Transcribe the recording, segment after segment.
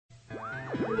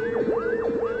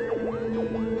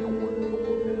Welcome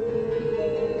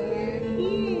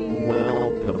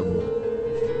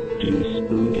to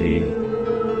Spooky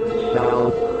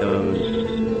South Coast.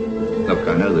 Look,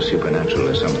 I know the supernatural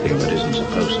is something that isn't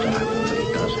supposed to happen, but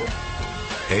it does.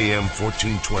 AM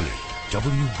 1420,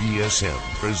 WBSM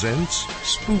presents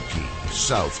Spooky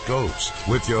South Coast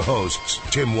with your hosts,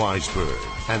 Tim Weisberg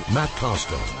and Matt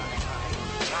Costa.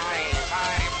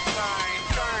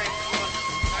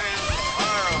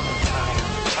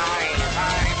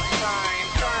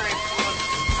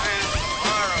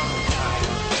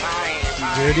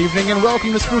 Good evening and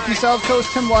welcome to Spooky South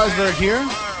Coast. Tim Weisberg here,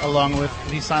 along with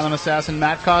the silent assassin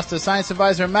Matt Costa. Science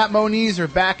advisor Matt Moniz are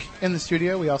back in the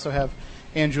studio. We also have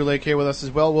Andrew Lake here with us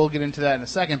as well. We'll get into that in a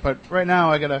second, but right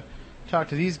now I got to talk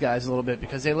to these guys a little bit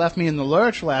because they left me in the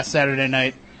lurch last Saturday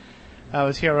night. I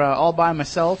was here all by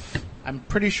myself. I'm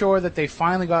pretty sure that they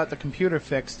finally got the computer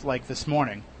fixed like this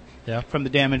morning. Yeah. From the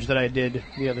damage that I did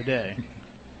the other day.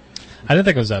 I didn't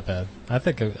think it was that bad. I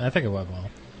think it went well.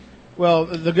 Well,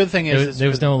 the good thing is... There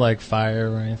was no,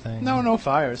 fire or anything? No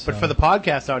fires. So. But for the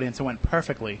podcast audience, it went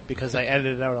perfectly because I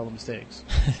edited out all the mistakes.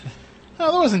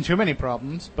 No, there wasn't too many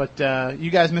problems, but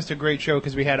you guys missed a great show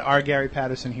because we had our Gary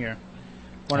Patterson here.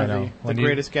 One of the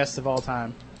greatest guests of all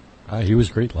time. He was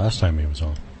great last time he was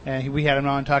on. And we had him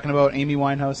on talking about Amy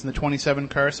Winehouse and the 27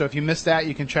 Curse. So if you missed that,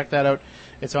 you can check that out.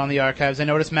 It's on the archives. I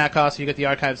noticed, Matt Costa, you got the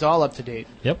archives all up to date.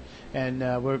 Yep.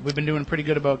 And we've been doing pretty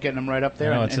good about getting them right up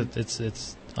there.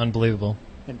 It's unbelievable.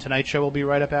 And tonight's show will be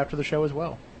right up after the show as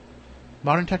well.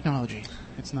 Modern technology.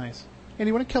 It's nice. And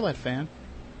you want to kill that fan?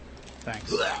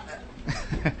 Thanks.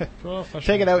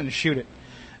 Take it out and shoot it.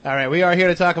 All right, we are here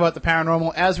to talk about the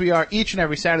paranormal, as we are each and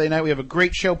every Saturday night. We have a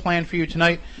great show planned for you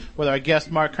tonight with our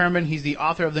guest, Mark Kerman. He's the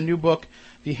author of the new book,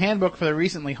 The Handbook for the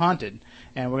Recently Haunted,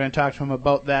 and we're going to talk to him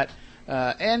about that.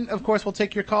 And, of course, we'll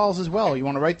take your calls as well. You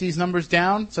want to write these numbers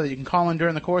down so that you can call in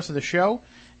during the course of the show.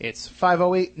 It's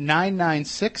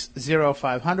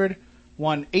 508-996-0500,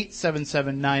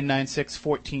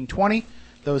 1-877-996-1420.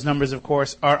 Those numbers, of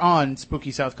course, are on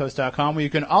SpookySouthCoast.com, where you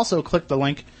can also click the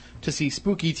link to see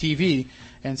Spooky TV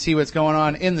and see what's going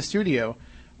on in the studio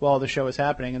while the show is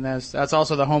happening. And that's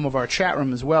also the home of our chat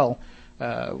room as well,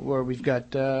 where we've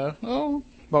got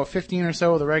about 15 or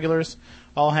so of the regulars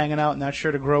all hanging out, and that's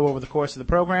sure to grow over the course of the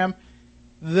program.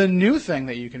 The new thing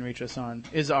that you can reach us on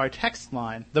is our text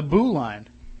line, the Boo line,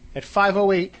 at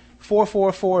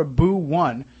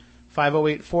 508-444-BOO1,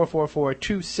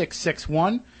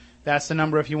 508-444-2661. That's the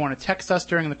number if you want to text us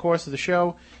during the course of the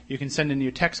show. You can send in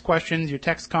your text questions, your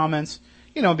text comments,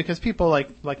 because people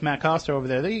like Matt Costa over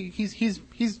there,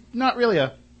 he's not really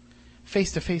a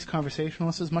face-to-face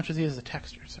conversationalist as much as he is a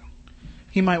texter, so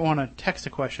he might want to text a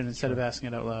question instead of asking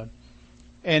it out loud.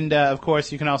 And, of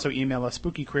course, you can also email us,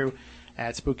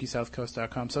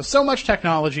 SpookyCrew@SpookySouthCoast.com. So much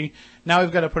technology. Now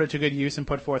we've got to put it to good use and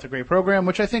put forth a great program,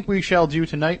 which I think we shall do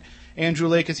tonight. Andrew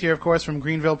Lake is here, of course, from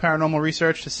Greenville Paranormal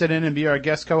Research to sit in and be our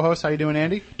guest co-host. How you doing,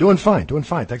 Andy? Doing fine.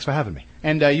 Thanks for having me.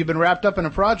 And you've been wrapped up in a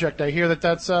project. I hear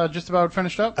that's just about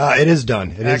finished up? It is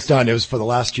done. It is done. It was for the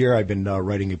last year. I've been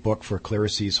writing a book for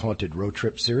Clarice's Haunted Road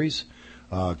Trip series,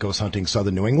 Ghost Hunting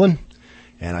Southern New England.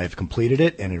 And I've completed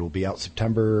it, and it will be out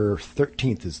September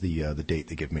 13th is the date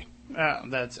they give me.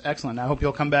 That's excellent. I hope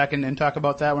you'll come back and talk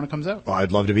about that when it comes out. Oh,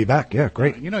 I'd love to be back. Yeah,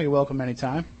 great. You're welcome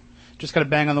anytime. Just got to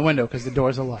bang on the window because the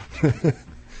doors are locked.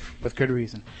 With good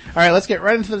reason. All right, let's get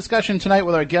right into the discussion tonight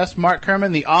with our guest, Mark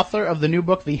Kerman, the author of the new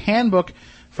book, The Handbook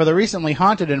for the Recently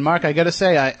Haunted. And, Mark, I got to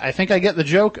say, I think I get the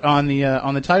joke on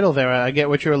the title there. I get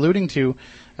what you're alluding to.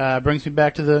 Brings me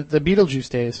back to the Beetlejuice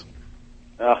days.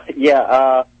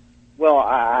 Well,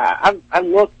 I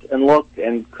looked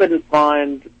and couldn't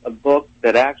find a book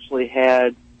that actually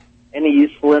had any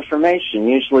useful information.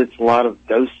 Usually it's a lot of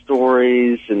ghost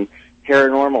stories and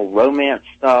paranormal romance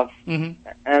stuff. Mm-hmm.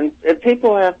 And if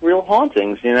people have real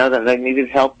hauntings, that they needed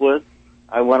help with.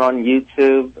 I went on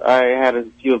YouTube. I had a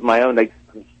few of my own that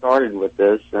started with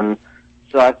this. And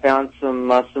so I found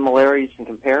some similarities and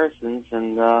comparisons,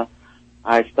 and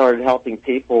I started helping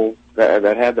people that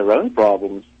had their own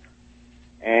problems.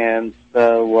 And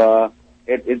so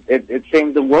it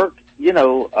seemed to work,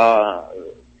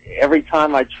 every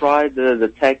time I tried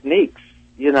the techniques,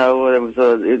 it was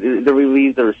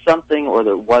either there was something or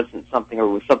there wasn't something or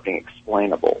it was something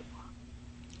explainable.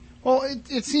 Well,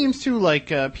 it seems, too,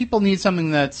 like people need something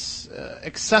that's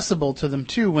accessible to them,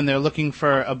 too, when they're looking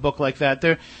for a book like that.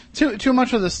 Too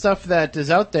much of the stuff that is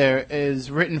out there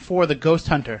is written for the ghost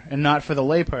hunter and not for the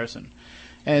layperson.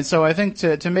 And so I think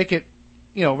to make it,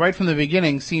 right from the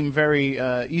beginning seem very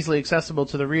easily accessible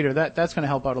to the reader, that's going to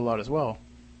help out a lot as well.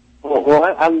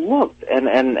 Well, I looked, and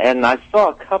I saw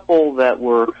a couple that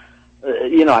were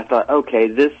I thought, okay,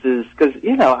 this is, because,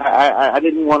 I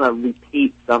didn't want to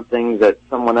repeat something that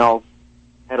someone else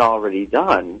had already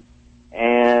done.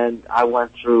 And I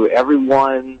went through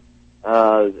everyone,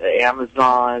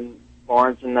 Amazon,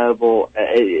 Barnes and Noble.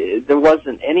 There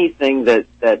wasn't anything that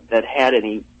had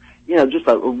any, just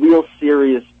a real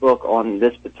serious book on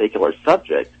this particular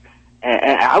subject.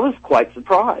 And I was quite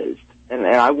surprised. And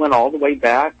I went all the way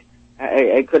back.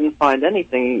 I couldn't find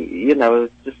anything,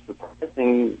 it's just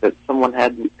surprising that someone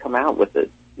hadn't come out with it,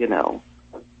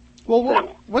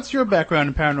 Well, what's your background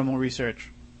in paranormal research?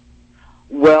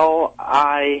 Well,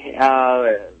 I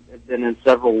have been in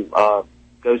several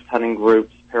ghost hunting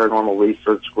groups, paranormal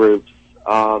research groups,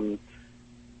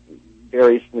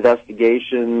 various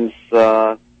investigations,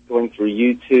 going through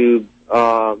YouTube,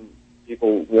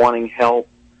 people wanting help,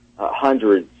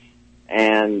 hundreds,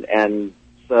 and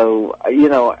so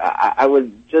I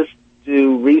would just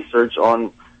do research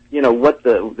on what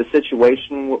the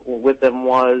situation with them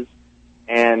was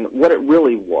and what it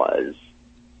really was.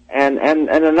 And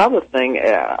another thing,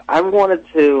 I wanted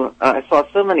to, I saw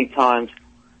so many times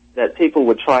that people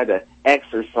would try to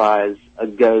exorcise a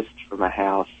ghost from a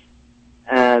house.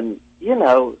 And,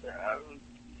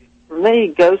 for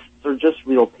me, ghosts are just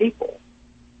real people.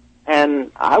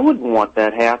 And I wouldn't want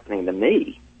that happening to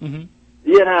me. Mm-hmm.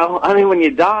 When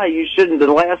you die,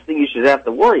 the last thing you should have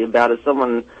to worry about is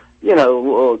someone,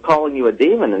 calling you a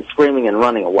demon and screaming and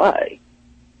running away.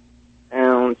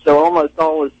 And so almost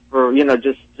all is for,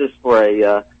 just for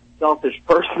a selfish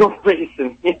personal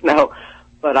reason,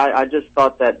 But I just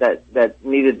thought that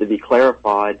needed to be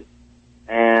clarified.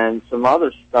 And some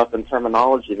other stuff and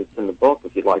terminology that's in the book,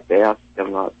 if you'd like to ask,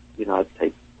 I'm not, I'd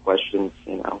take questions,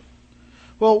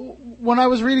 Well, when I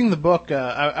was reading the book,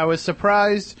 I was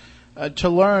surprised to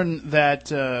learn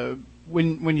that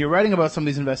when you're writing about some of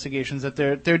these investigations, that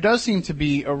there does seem to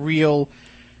be a real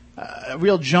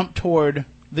jump toward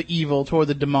the evil, toward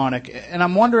the demonic. And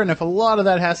I'm wondering if a lot of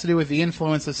that has to do with the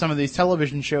influence of some of these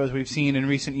television shows we've seen in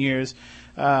recent years,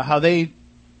 how they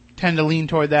tend to lean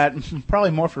toward that,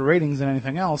 probably more for ratings than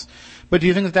anything else. But do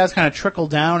you think that that's kind of trickled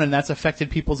down and that's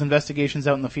affected people's investigations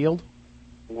out in the field?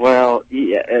 Well,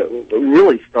 yeah, it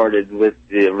really started with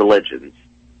the religions,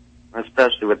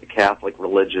 especially with the Catholic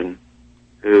religion,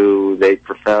 who they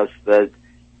profess that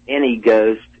any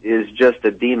ghost is just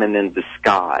a demon in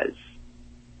disguise.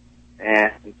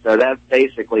 And so that's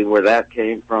basically where that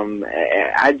came from.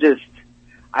 I just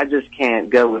can't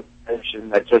go with the notion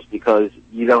that just because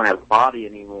you don't have a body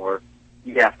anymore,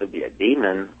 you have to be a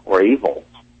demon or evil.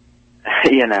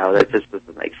 That just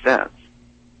doesn't make sense.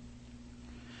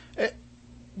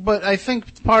 But I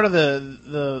think part of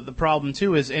the problem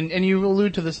too is, and you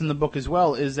allude to this in the book as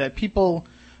well, is that people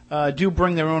do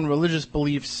bring their own religious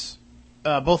beliefs,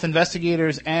 both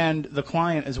investigators and the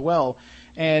client as well.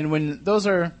 And when those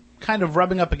are kind of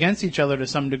rubbing up against each other to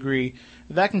some degree,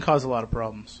 that can cause a lot of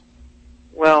problems.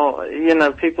 Well,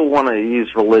 people want to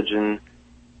use religion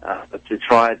to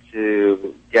try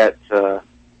to get the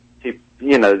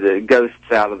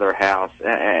ghosts out of their house,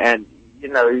 and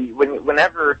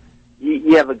whenever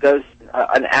you have a ghost,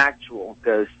 an actual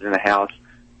ghost in a house,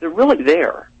 they're really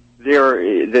there. They're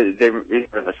in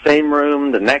the same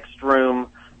room, the next room,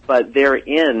 but they're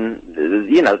in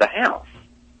the house.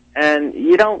 And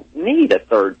you don't need a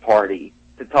third party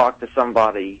to talk to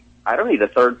somebody. I don't need a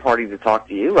third party to talk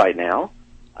to you right now.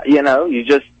 You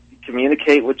just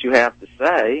communicate what you have to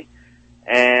say,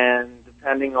 and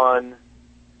depending on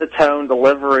the tone,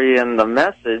 delivery, and the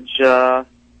message,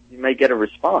 you may get a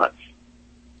response.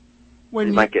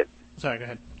 Sorry, go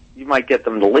ahead. You might get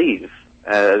them to leave,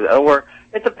 or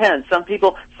it depends. Some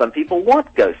people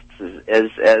want ghosts as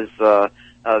to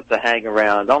hang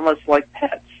around, almost like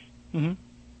pets. Mm-hmm.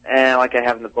 And like I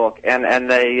have in the book, and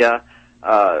they,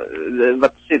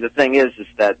 but see, the thing is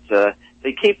that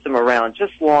they keep them around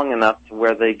just long enough to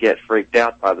where they get freaked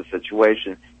out by the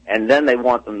situation, and then they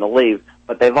want them to leave,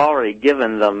 but they've already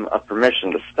given them a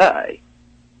permission to stay,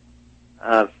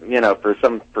 for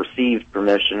some perceived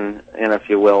permission, if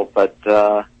you will. But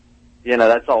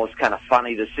that's always kind of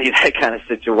funny to see that kind of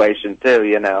situation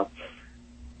too,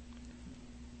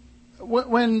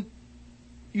 When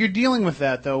you're dealing with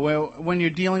that, though, when you're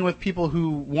dealing with people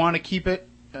who want to keep it,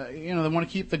 they want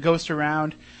to keep the ghost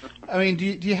around. I mean, do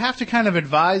you have to kind of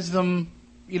advise them,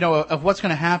 of what's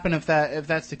going to happen if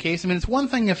that's the case? I mean, it's one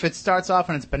thing if it starts off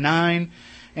and it's benign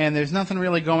and there's nothing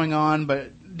really going on,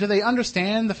 but do they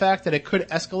understand the fact that it could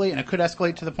escalate, and it could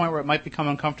escalate to the point where it might become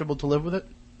uncomfortable to live with it?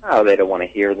 Oh, they don't want to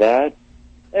hear that.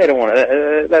 They don't want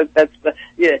to.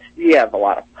 You have a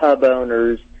lot of pub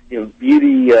owners,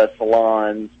 beauty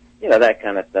salons, that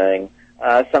kind of thing.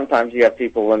 Sometimes you have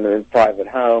people in their private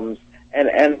homes.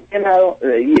 And you know,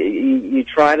 you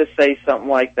try to say something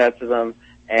like that to them,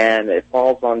 and it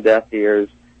falls on deaf ears.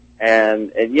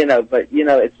 And you know, but you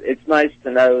know, it's nice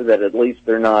to know that at least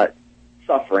they're not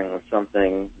suffering with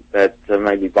something that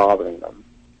may be bothering them.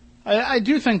 I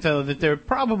do think, though, that there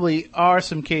probably are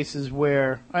some cases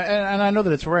where, and I know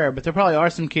that it's rare, but there probably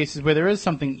are some cases where there is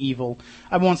something evil.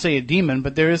 I won't say a demon,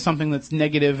 but there is something that's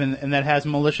negative and that has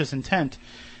malicious intent.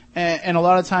 And a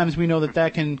lot of times we know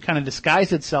that can kind of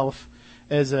disguise itself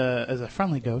as a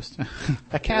friendly ghost,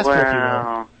 a Casper, if you will.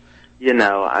 Well, you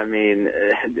know, I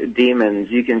mean,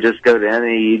 demons, you can just go to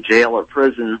any jail or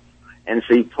prison and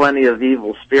see plenty of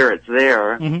evil spirits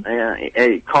there,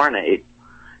 incarnate.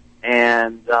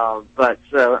 And, but,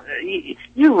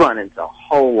 you run into a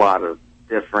whole lot of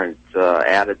different,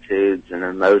 attitudes and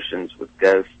emotions with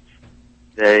ghosts.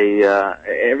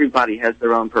 Everybody has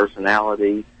their own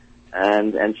personality,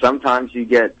 and sometimes you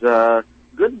get,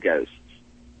 good ghosts.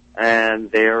 And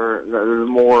they're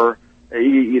more,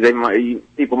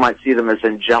 people might see them as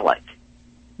angelic,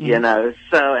 you know,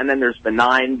 so, and then there's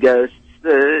benign ghosts.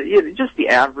 Just the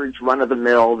average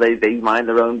run-of-the-mill, they mind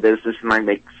their own business and might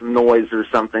make some noise or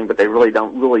something, but they really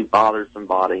don't really bother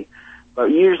somebody. But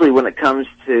usually when it comes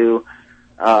to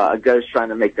a ghost trying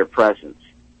to make their presence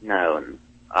known,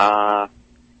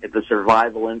 if the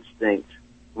survival instinct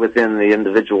within the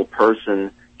individual person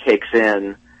kicks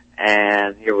in,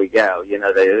 and here we go, you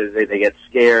know, they get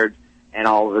scared, and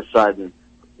all of a sudden,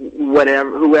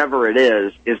 whoever it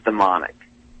is demonic.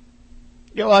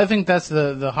 Yeah, well, I think that's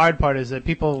the hard part, is that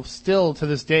people still, to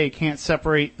this day, can't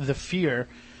separate the fear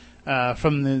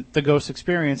from the ghost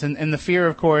experience. And the fear,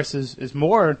 of course, is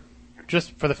more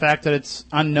just for the fact that it's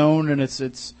unknown and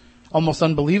it's almost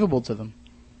unbelievable to them.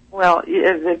 Well,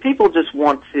 people just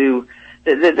want to,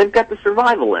 they've got the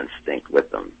survival instinct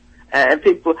with them. And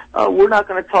people, we're not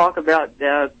going to talk about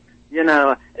death, you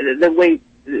know, the way,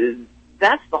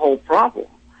 that's the whole problem,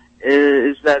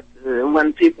 is that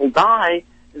when people die,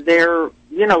 they're,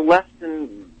 you know, left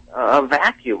in a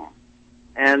vacuum,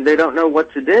 and they don't know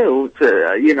what to do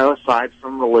you know, aside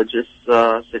from religious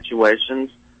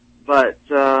situations. But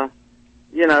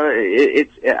you know,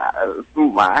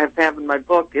 I have in my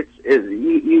book,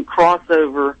 you cross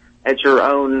over at your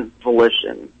own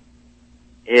volition.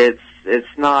 It's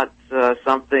not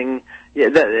something.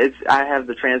 I have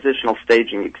the transitional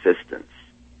staging existence,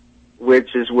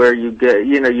 which is where you get,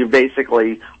 you know, you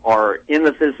basically are in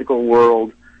the physical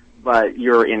world, but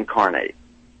you're incarnate.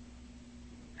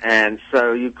 And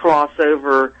so you cross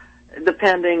over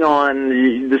depending on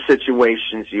the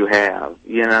situations you have.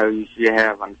 You know, you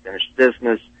have unfinished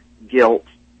business, guilt,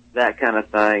 that kind of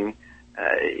thing.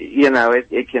 You know,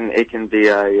 it can be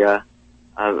a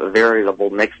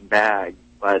veritable mixed bag,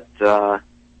 but,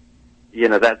 you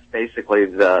know, that's basically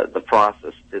the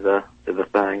process to the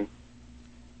thing.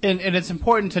 And it's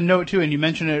important to note, too, and you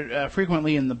mention it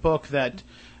frequently in the book, that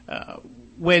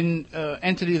when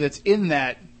entity that's in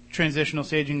that transitional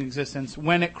staging existence,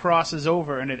 when it crosses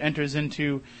over and it enters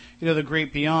into, you know, the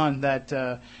great beyond,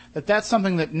 that's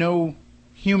something that no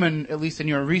human, at least in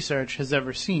your research, has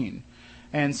ever seen.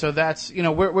 And so that's, you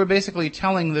know, we're basically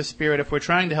telling the spirit, if we're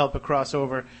trying to help it cross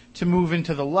over, to move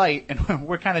into the light, and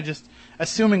we're kind of just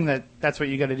assuming that that's what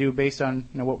you got to do based on,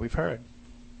 you know, what we've heard.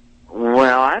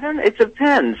 Well, I don't. It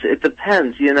depends. It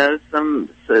depends. You know,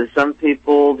 some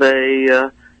people, they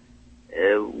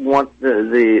want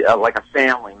the like a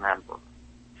family member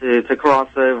to cross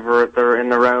over in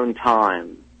their own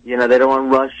time. You know, they don't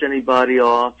want to rush anybody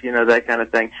off. You know, that kind of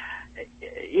thing.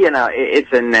 You know,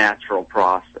 it's a natural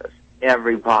process.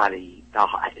 Everybody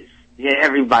dies. Yeah,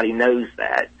 everybody knows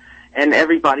that, and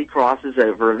everybody crosses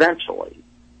over eventually.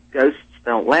 Ghosts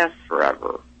don't last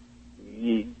forever.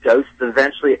 Ghosts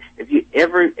eventually,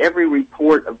 every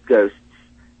report of ghosts,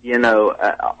 you know,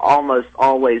 almost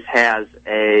always has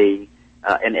an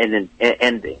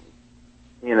ending.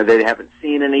 You know, they haven't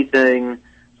seen anything.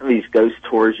 Some of these ghost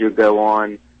tours you go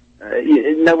on,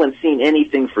 no one's seen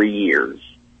anything for years.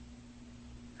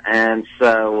 And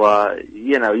so,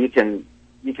 you know, you can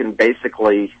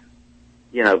basically,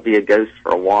 you know, be a ghost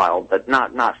for a while, but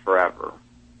not forever.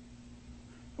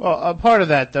 Well, a part of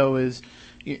that, though, is,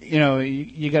 you know,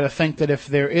 you got to think that if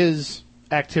there is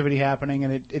activity happening,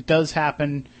 and it does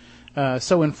happen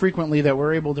so infrequently that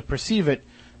we're able to perceive it,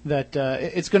 that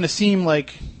it's going to seem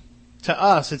like, to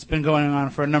us, it's been going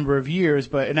on for a number of years,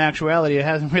 but in actuality, it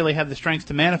hasn't really had the strength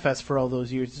to manifest for all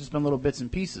those years. It's just been little bits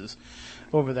and pieces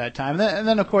over that time. And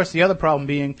then, of course, the other problem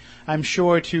being, I'm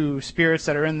sure to spirits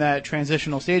that are in that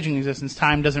transitional staging existence,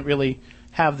 time doesn't really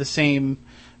have the same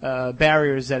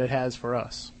barriers that it has for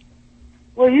us.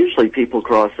 Well, usually people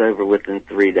cross over within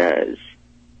 3 days.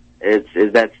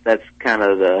 That's kind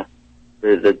of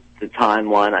the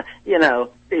timeline. You know,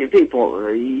 people,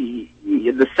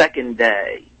 the second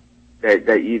day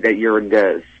that you're a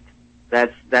ghost,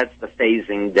 that's the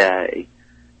phasing day.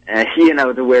 You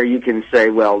know, to where you can say,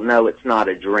 well, no, it's not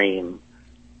a dream.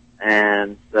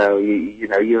 And so, you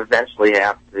know, you eventually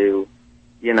have to,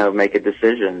 you know, make a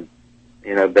decision,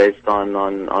 you know, based on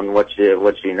what you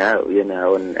know, you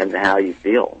know, and how you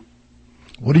feel.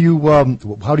 What do you,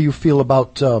 how do you feel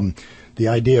about, the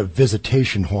idea of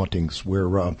visitation hauntings, where,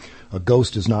 a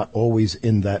ghost is not always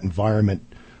in that environment,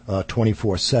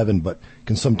 24/7, but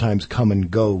can sometimes come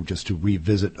and go just to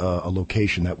revisit a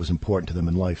location that was important to them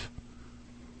in life?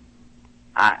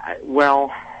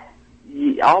 From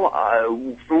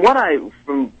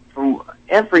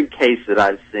every case that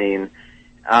I've seen,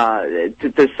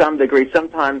 to some degree,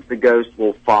 sometimes the ghost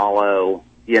will follow,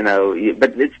 you know,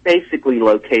 but it's basically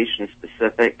location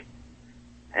specific,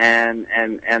 and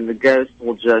the ghost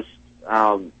will just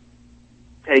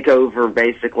take over.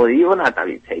 Basically, well, not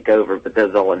really take over, but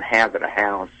they'll inhabit a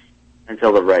house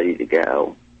until they're ready to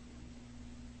go.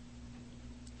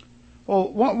 Well,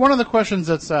 one of the questions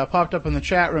that's popped up in the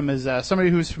chat room is somebody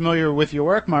who's familiar with your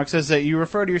work, Mark, says that you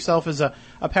refer to yourself as a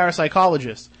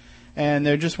parapsychologist, and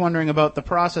they're just wondering about the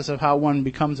process of how one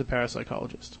becomes a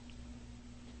parapsychologist.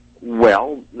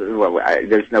 Well,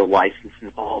 there's no license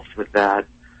involved with that.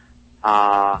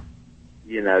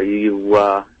 You know,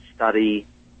 you study.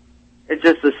 It's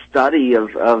just a study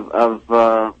of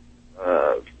the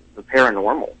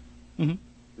paranormal. Mm-hmm.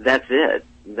 That's it.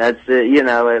 You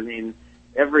know, I mean,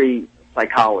 every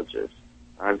psychologist,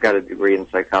 I've got a degree in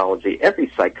psychology,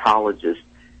 every psychologist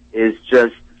is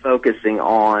just focusing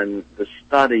on the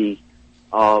study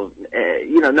of,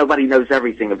 you know, nobody knows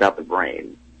everything about the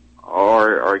brain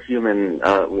or human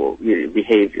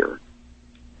behavior.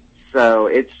 So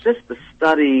it's just the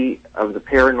study of the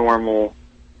paranormal,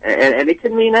 and it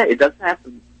can mean, it doesn't have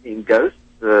to mean ghosts,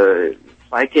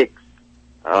 psychics,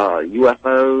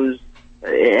 UFOs,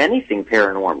 anything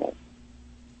paranormal.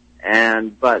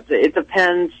 But it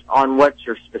depends on what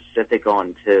you're specific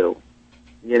on too.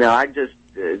 You know,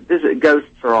 ghosts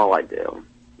are all I do.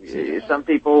 Some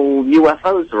people,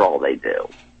 UFOs are all they do.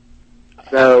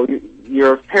 So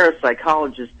you're a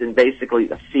parapsychologist in basically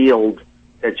the field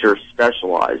that you're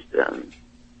specialized in.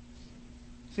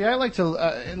 See, I like to,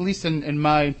 at least in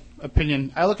my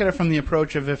opinion, I look at it from the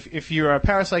approach of if you're a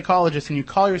parapsychologist and you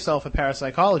call yourself a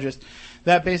parapsychologist,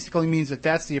 that basically means that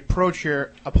that's the approach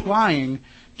you're applying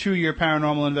to your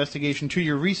paranormal investigation, to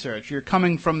your research. You're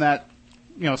coming from that,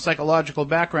 you know, psychological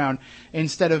background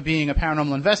instead of being a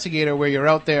paranormal investigator where you're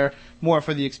out there more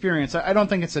for the experience. I don't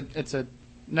think it's a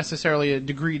necessarily a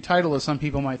degree title as some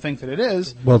people might think that it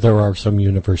is. Well, there are some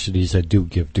universities that do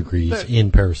give degrees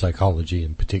in parapsychology,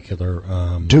 in particular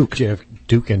Duke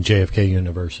and JFK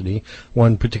University.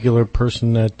 One particular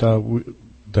person that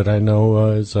that I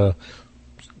know is a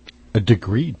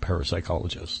degreed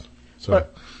parapsychologist. So,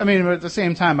 but I mean, but at the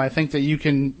same time, I think that you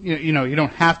can, you know, you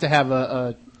don't have to have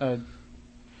you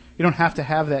don't have to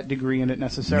have that degree in it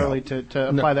necessarily to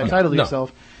apply that title to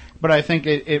yourself. But I think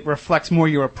it reflects more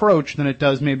your approach than it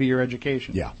does maybe your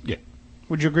education. Yeah.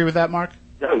 Would you agree with that, Mark?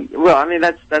 Well, I mean,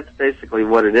 that's basically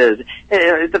what it is.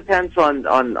 It depends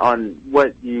on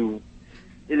what you.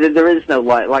 There is no,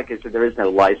 like I said, there is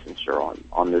no licensure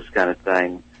on this kind of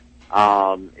thing.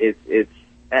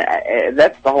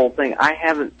 That's the whole thing.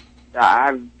 I'm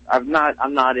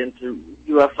not into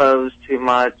UFOs too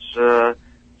much.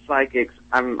 Psychics,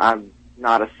 I'm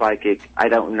not a psychic. I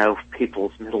don't know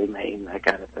people's middle name, that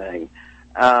kind of thing.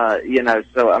 You know,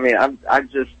 so I mean, I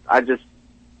just,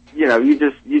 you know, you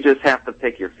just have to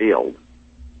pick your field.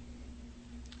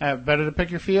 Better to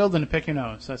pick your field than to pick your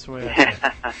nose. That's the way I say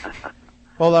it.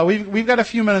 Well, we've got a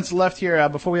few minutes left here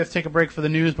before we have to take a break for the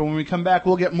news, but when we come back,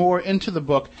 we'll get more into the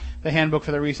book, The Handbook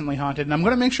for the Recently Haunted, and I'm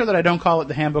going to make sure that I don't call it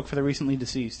The Handbook for the Recently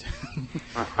Deceased.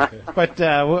 But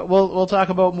we'll talk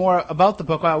about more about the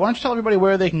book. Why don't you tell everybody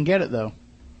where they can get it, though?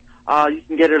 You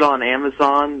can get it on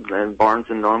Amazon and Barnes &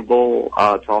 Noble.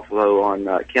 It's also on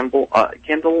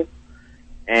Kindle.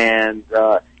 And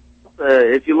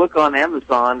if you look on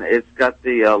Amazon, it's got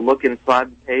the look inside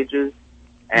the pages,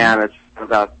 and it's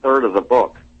about a third of the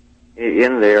book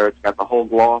in there. It's got the whole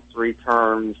glossary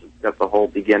terms. It's got the whole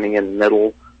beginning and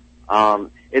middle.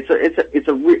 If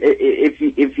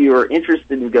you're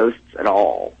interested in ghosts at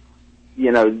all,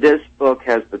 you know, this book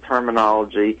has the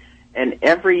terminology, and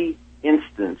every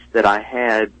instance that I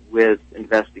had with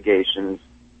investigations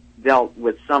dealt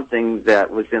with something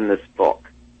that was in this book.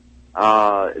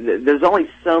 There's only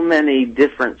so many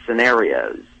different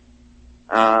scenarios.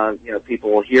 You know,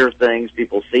 people hear things,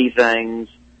 people see things.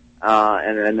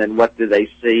 and then what do they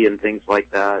see and things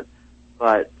like that.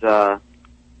 But there's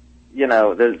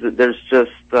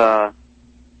just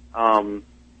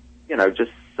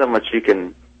just so much you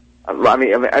can.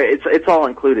 It's all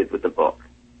included with the book.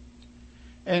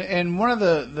 And one of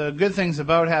the good things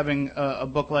about having a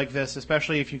book like this,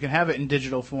 especially if you can have it in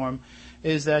digital form,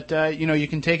 is that you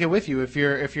can take it with you. If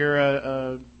you're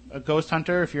a ghost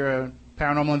hunter, if you're a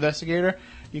paranormal investigator,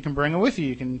 you can bring it with you.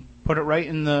 You can put it right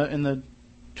in the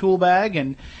tool bag,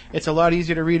 and it's a lot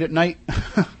easier to read at night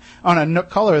on a Nook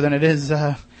color than it is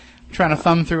trying to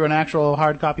thumb through an actual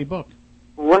hard copy book.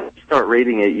 Once you start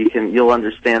reading it, you'll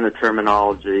understand the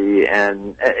terminology,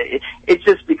 and it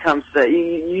just becomes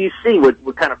you see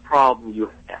what kind of problem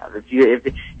you have. This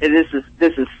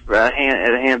is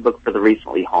a handbook for the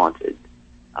recently haunted.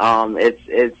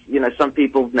 It's some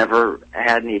people have never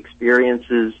had any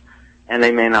experiences, and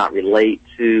they may not relate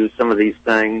to some of these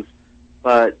things.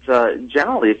 But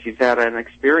generally, if you've had an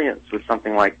experience with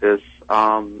something like this,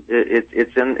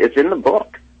 it's in the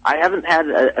book. I haven't had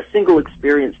a single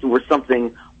experience where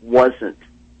something wasn't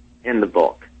in the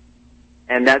book,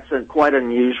 and that's quite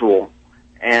unusual.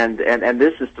 And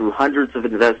this is through hundreds of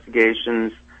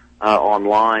investigations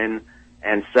online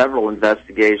and several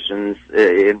investigations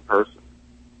in person.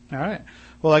 All right.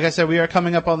 Well, like I said, we are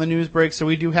coming up on the news break, so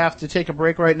we do have to take a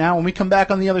break right now. When we come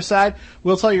back on the other side,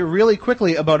 we'll tell you really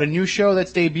quickly about a new show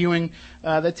that's debuting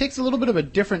that takes a little bit of a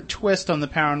different twist on the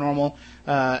paranormal,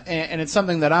 and it's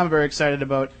something that I'm very excited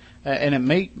about. And I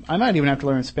might even have to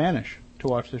learn Spanish to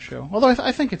watch this show. Although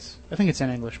I think it's in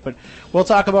English. But we'll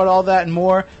talk about all that and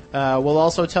more. We'll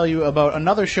also tell you about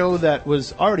another show that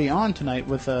was already on tonight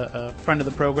with a friend of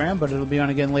the program, but it'll be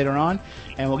on again later on.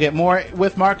 And we'll get more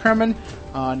with Mark Kerman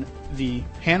on the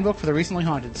Handbook for the Recently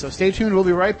Haunted. So stay tuned. We'll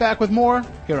be right back with more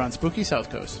here on Spooky South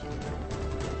Coast.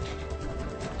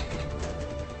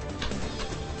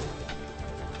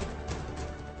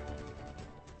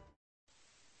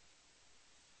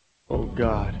 Oh,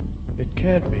 God. It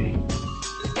can't be.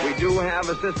 We do have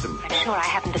a system. I'm sure I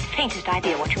haven't the faintest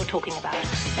idea what you're talking about.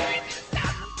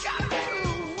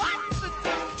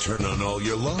 Turn on all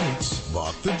your lights,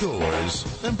 lock the doors,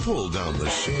 and pull down the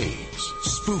shades.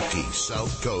 Spooky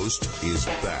South Coast is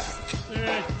back.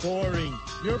 Boring.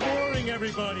 You're boring,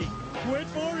 everybody.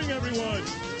 Quit boring everyone.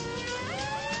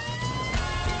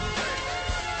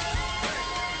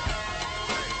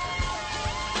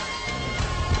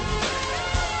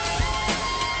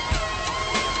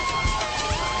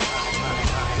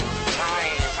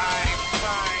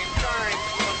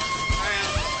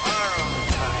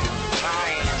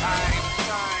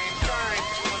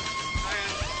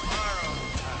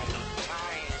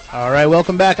 All right,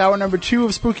 welcome back. Hour number 2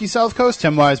 of Spooky South Coast.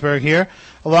 Tim Weisberg here,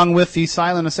 along with the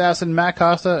silent assassin Matt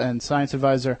Costa and science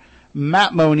advisor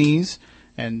Matt Moniz.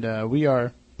 And we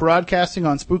are broadcasting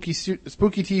on Spooky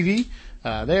TV.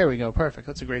 There we go. Perfect.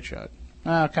 That's a great shot.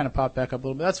 Kind of popped back up a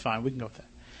little bit. That's fine. We can go with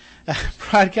that.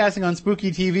 Broadcasting on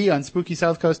Spooky TV on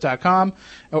SpookySouthCoast.com.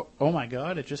 Oh, my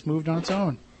God. It just moved on its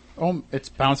own. Oh, it's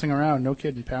bouncing around. No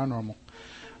kidding. Paranormal.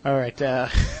 All right,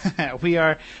 we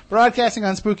are broadcasting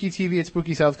on Spooky TV at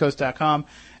SpookySouthCoast.com,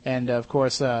 and of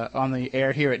course on the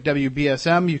air here at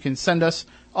WBSM. You can send us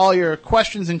all your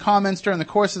questions and comments during the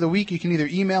course of the week. You can either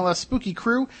email us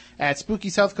spookycrew at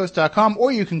SpookySouthCoast.com,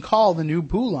 or you can call the new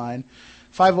Boo line,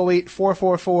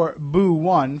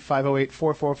 508-444-BOO1,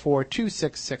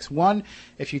 508-444-2661.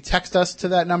 If you text us to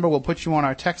that number, we'll put you on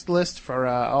our text list for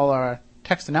all our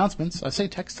text announcements. I say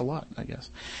text a lot, I guess.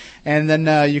 And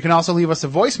then you can also leave us a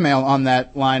voicemail on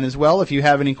that line as well if you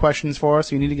have any questions for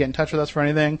us, you need to get in touch with us for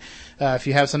anything. If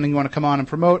you have something you want to come on and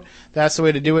promote, that's the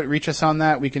way to do it. Reach us on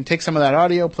that. We can take some of that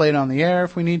audio, play it on the air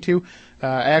if we need to.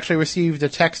 I actually received a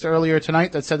text earlier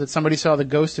tonight that said that somebody saw the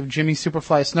ghost of Jimmy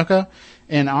Superfly Snuka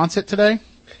in Onset today.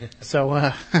 So,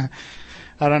 I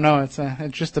don't know. It's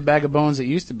just a bag of bones that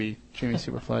used to be Jimmy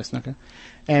Superfly Snuka.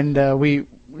 And we'll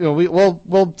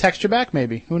text you back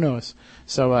maybe. Who knows?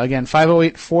 So again,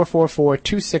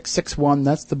 508-444-2661.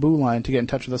 That's the Boo line to get in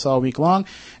touch with us all week long.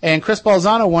 And Chris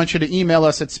Balzano wants you to email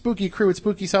us at spookycrew at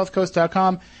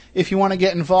SpookySouthCoast.com if you want to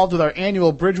get involved with our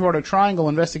annual Bridgewater Triangle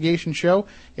investigation show.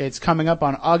 It's coming up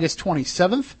on August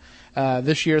 27th.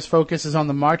 This year's focus is on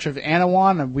the March of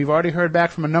Anawan. We've already heard back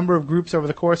from a number of groups over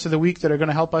the course of the week that are going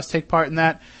to help us take part in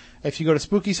that. If you go to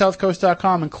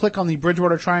SpookySouthCoast.com and click on the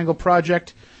Bridgewater Triangle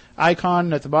Project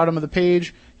icon at the bottom of the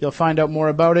page, you'll find out more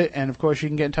about it. And, of course, you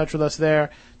can get in touch with us there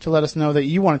to let us know that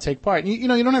you want to take part. You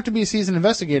don't have to be a seasoned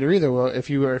investigator either. Well, if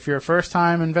you're a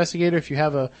first-time investigator, if you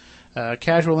have a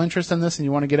casual interest in this and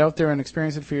you want to get out there and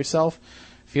experience it for yourself,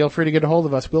 feel free to get a hold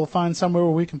of us. We'll find somewhere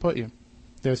where we can put you.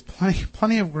 There's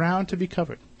plenty of ground to be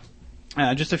covered.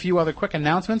 Just a few other quick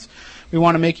announcements we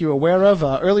want to make you aware of.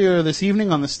 Earlier this evening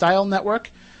on the Style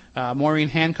Network, Maureen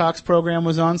Hancock's program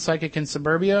was on, Psychic in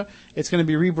Suburbia. It's going to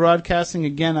be rebroadcasting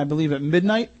again, I believe, at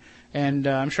midnight, and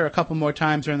I'm sure a couple more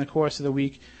times during the course of the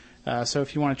week. So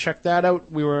if you want to check that out,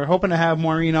 we were hoping to have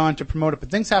Maureen on to promote it, but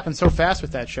things happen so fast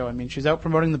with that show. I mean, she's out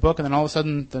promoting the book, and then all of a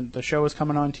sudden the show is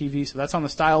coming on TV, so that's on the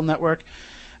Style Network.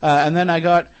 And then I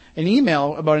got an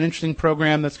email about an interesting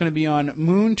program that's going to be on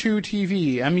Moon2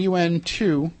 TV,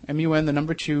 MUN2, MUN the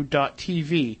number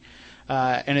 2.TV,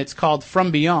 and it's called From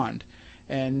Beyond.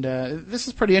 And this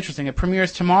is pretty interesting. It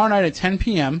premieres tomorrow night at 10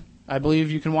 p.m. I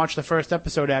believe you can watch the first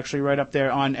episode actually right up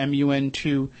there on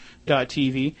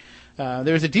MUN2.TV.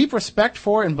 There's a deep respect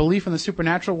for and belief in the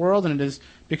supernatural world, and it has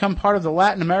become part of the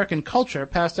Latin American culture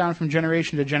passed down from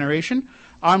generation to generation.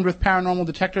 Armed with paranormal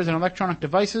detectors and electronic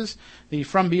devices, the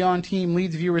From Beyond team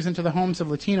leads viewers into the homes of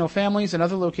Latino families and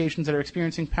other locations that are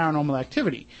experiencing paranormal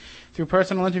activity. Through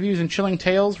personal interviews and chilling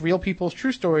tales, real people's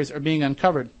true stories are being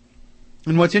uncovered.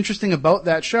 And what's interesting about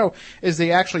that show is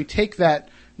they actually take that,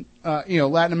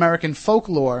 Latin American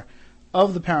folklore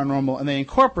of the paranormal and they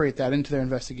incorporate that into their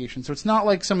investigation. So it's not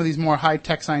like some of these more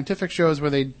high-tech scientific shows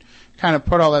where they kind of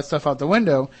put all that stuff out the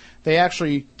window. They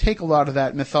actually take a lot of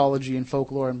that mythology and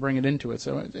folklore and bring it into it.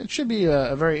 So it should be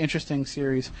a very interesting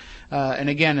series. And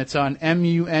again, it's on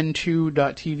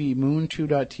MUN2.TV,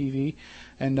 Moon2.TV.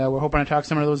 And we're hoping to talk to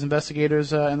some of those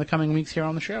investigators in the coming weeks here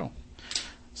on the show.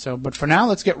 So, but for now,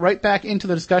 let's get right back into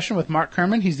the discussion with Mark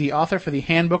Kerman. He's the author for the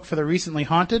Handbook for the Recently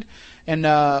Haunted. And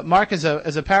Mark, as a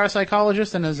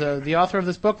parapsychologist and as the author of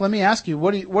this book, let me ask you,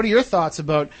 what are your thoughts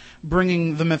about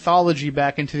bringing the mythology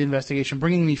back into the investigation,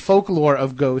 bringing the folklore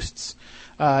of ghosts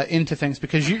into things?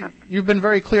 Because you've been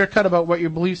very clear-cut about what your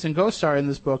beliefs in ghosts are in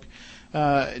this book.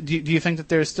 Do you think that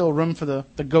there's still room for the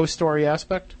ghost story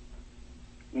aspect?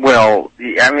 Well,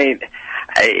 I mean,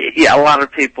 a lot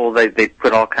of people, they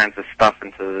put all kinds of stuff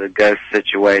into the ghost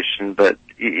situation, but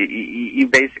you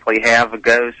basically have a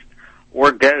ghost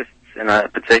or ghosts in a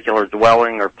particular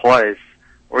dwelling or place,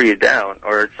 or you don't,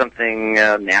 or it's something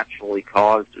naturally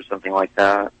caused or something like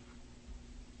that.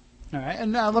 All right,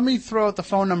 and let me throw out the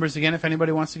phone numbers again if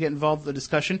anybody wants to get involved with the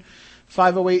discussion.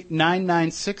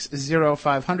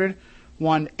 508-996-0500.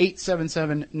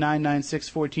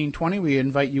 1-877-996-1420. We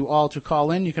invite you all to call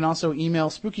in. You can also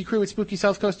email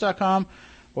spookycrew@spookysouthcoast.com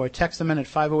or text them in at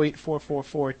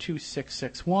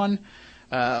 508-444-2661.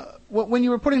 When you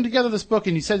were putting together this book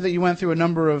and you said that you went through a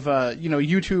number of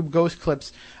YouTube ghost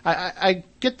clips, I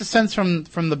get the sense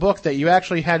from the book that you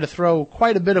actually had to throw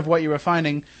quite a bit of what you were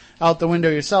finding out the window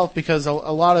yourself, because a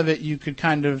lot of it you could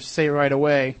kind of say right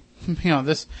away,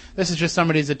 this is just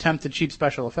somebody's attempt at cheap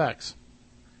special effects.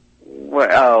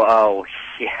 Well,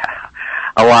 yeah,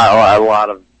 a lot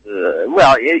of.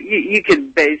 You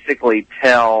could basically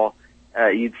tell.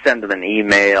 You'd send them an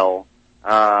email,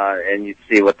 and you'd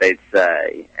see what they'd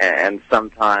say, and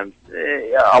sometimes,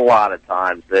 a lot of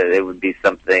times, it would be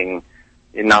something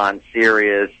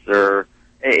non-serious, or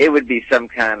it would be some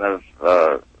kind of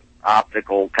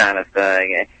optical kind of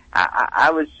thing. I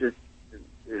was just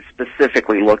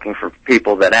specifically looking for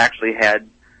people that actually had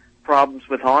problems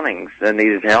with hauntings and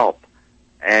needed help.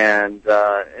 And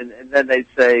then they'd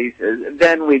say,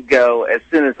 then we'd go, as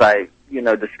soon as I,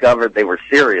 discovered they were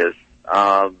serious,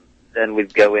 then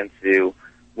we'd go into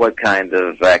what kind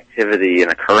of activity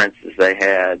and occurrences they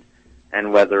had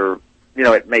and whether,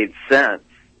 it made sense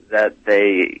that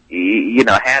they,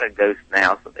 had a ghost in the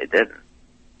house that they didn't.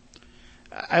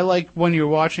 I like when you're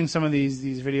watching some of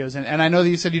these videos, and I know that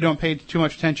you said you don't pay too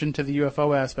much attention to the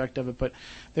UFO aspect of it, but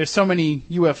there's so many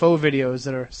UFO videos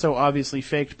that are so obviously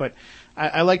faked, but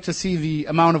I like to see the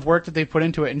amount of work that they put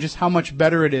into it and just how much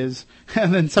better it is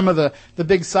than some of the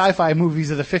big sci-fi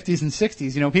movies of the 50s and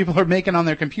 60s. People are making on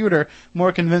their computer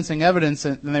more convincing evidence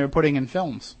than they were putting in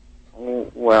films.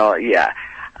 Well, yeah.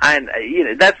 And,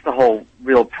 that's the whole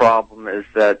real problem, is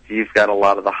that you've got a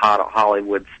lot of the hot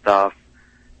Hollywood stuff,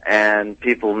 and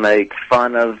people make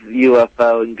fun of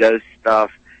UFO and ghost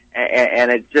stuff, and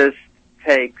it just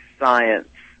takes science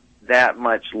that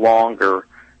much longer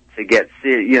to get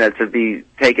to be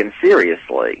taken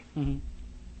seriously. Mm-hmm.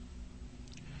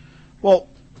 Well,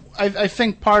 I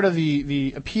think part of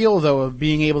the appeal, though, of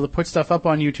being able to put stuff up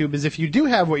on YouTube is if you do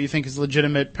have what you think is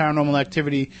legitimate paranormal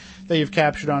activity that you've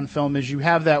captured on film, is you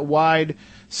have that wide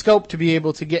scope to be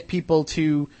able to get people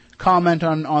to comment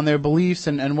on their beliefs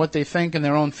and what they think and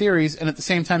their own theories, and at the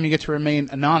same time you get to remain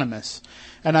anonymous.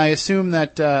 And I assume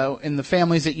that in the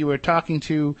families that you were talking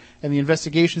to and the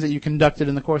investigations that you conducted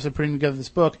in the course of putting together this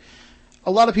book, a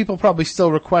lot of people probably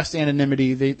still request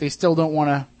anonymity. They still don't want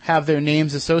to have their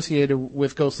names associated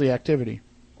with ghostly activity.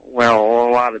 Well,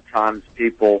 a lot of times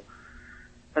people,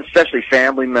 especially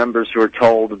family members who are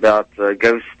told about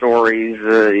ghost stories,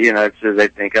 so they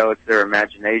think, oh, it's their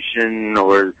imagination,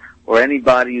 or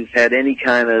anybody who's had any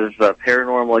kind of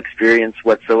paranormal experience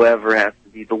whatsoever has to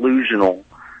be delusional.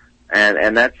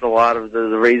 And that's a lot of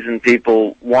the reason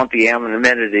people want the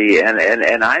anonymity,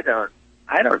 and I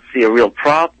don't see a real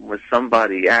problem with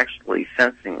somebody actually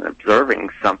sensing and observing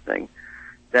something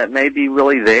that may be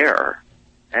really there.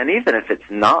 And even if it's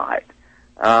not,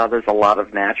 there's a lot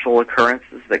of natural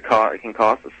occurrences that can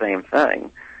cause the same thing.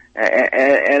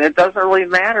 And it doesn't really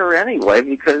matter anyway,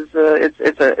 because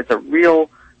it's a real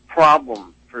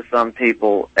problem for some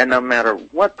people, and no matter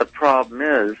what the problem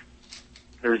is,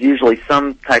 there's usually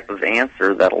some type of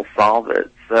answer that'll solve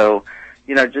it. So,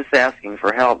 just asking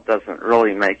for help doesn't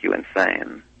really make you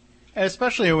insane.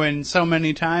 Especially when so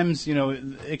many times,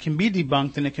 it can be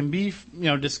debunked and it can be,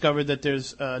 discovered that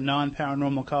there's a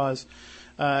non-paranormal cause.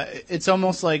 It's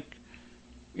almost like,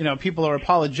 people are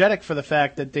apologetic for the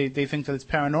fact that they think that it's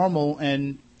paranormal,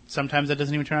 and sometimes that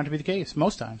doesn't even turn out to be the case.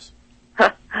 Most times.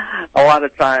 A lot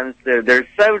of times they're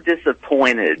so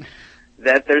disappointed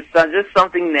that there's just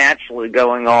something naturally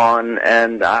going on,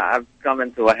 and I've come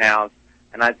into a house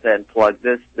and I said, plug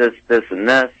this, and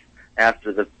this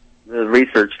after the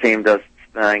research team does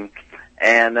this thing,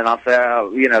 and then I'll say,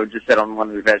 just said on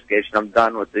one investigation, I'm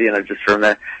done with it, just for a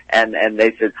minute, and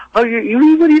they said, oh,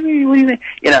 what do you mean?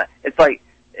 It's like,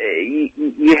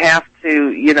 you have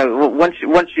to,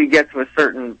 once you get to a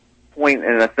certain point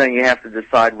in a thing, you have to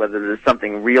decide whether there's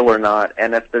something real or not,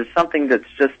 and if there's something that's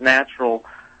just natural,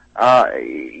 I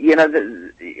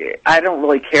don't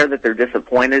really care that they're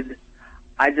disappointed.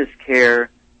 I just care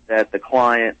that the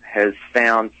client has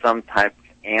found some type of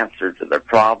answer to their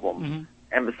problem. Mm-hmm.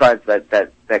 And besides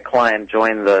that client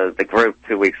joined the group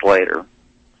 2 weeks later.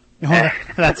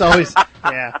 That's always,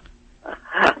 yeah.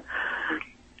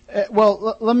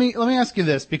 Well, let me ask you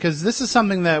this, because this is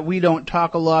something that we don't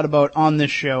talk a lot about on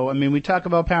this show. I mean, we talk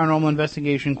about paranormal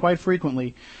investigation quite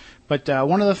frequently, but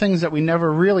one of the things that we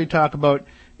never really talk about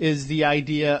is the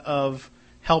idea of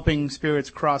helping spirits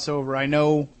cross over. I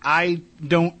know I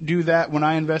don't do that when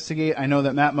I investigate. I know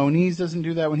that Matt Moniz doesn't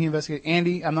do that when he investigates.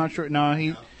 Andy, I'm not sure. No,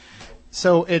 he.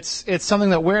 So it's something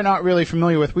that we're not really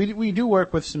familiar with. We do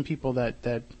work with some people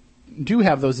that do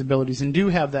have those abilities and do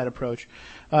have that approach,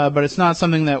 but it's not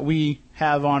something that we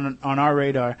have on our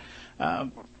radar.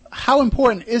 How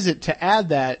important is it to add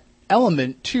that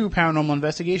element to paranormal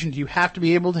investigation? Do you have to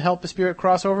be able to help a spirit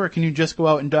cross over, or can you just go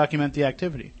out and document the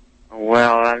activity?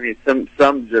 Well, I mean,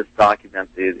 some just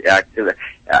document the activity.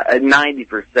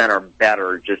 90% or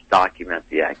better just document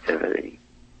the activity.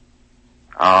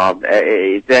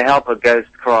 To help a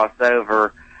ghost cross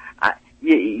over,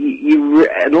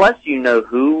 unless you know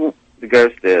who the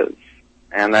ghost is,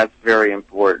 and that's very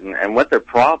important, and what their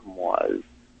problem was,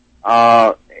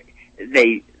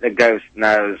 the ghost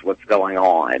knows what's going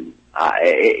on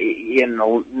in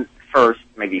the first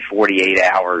maybe 48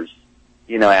 hours,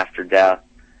 after death.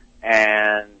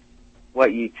 And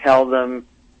what you tell them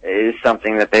is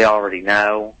something that they already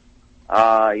know.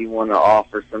 You want to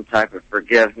offer some type of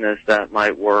forgiveness that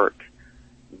might work,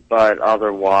 but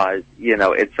otherwise,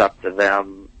 it's up to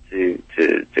them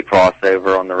to cross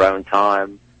over on their own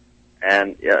time.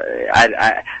 And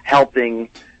helping,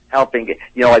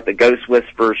 like the Ghost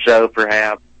Whisperer show,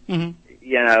 perhaps.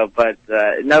 Mm-hmm. But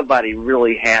nobody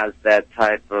really has that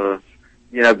type of,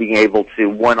 being able to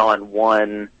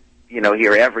one-on-one,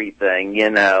 hear everything,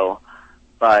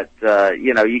 but,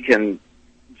 you can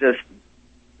just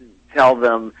tell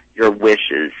them your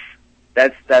wishes.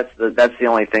 That's the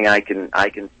only thing I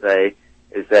can say,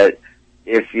 is that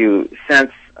if you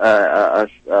sense a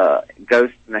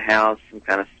ghost in the house, some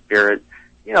kind of spirit,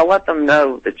 let them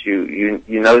know that you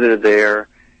know they're there,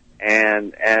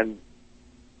 and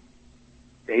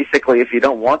basically, if you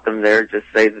don't want them there, just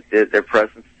say that their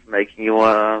presence is making you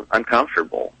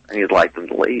uncomfortable, and you'd like them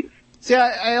to leave. See,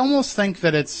 I almost think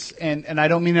that it's, and I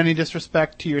don't mean any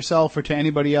disrespect to yourself or to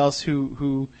anybody else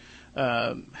who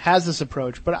has this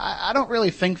approach, but I don't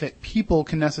really think that people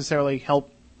can necessarily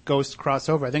help ghosts cross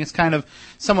over. I think it's kind of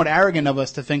somewhat arrogant of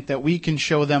us to think that we can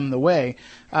show them the way.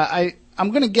 I'm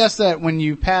going to guess that when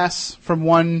you pass from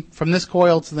this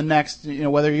coil to the next,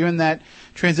 whether you're in that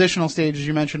transitional stage as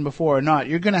you mentioned before or not,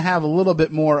 you're going to have a little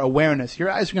bit more awareness. Your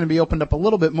eyes are going to be opened up a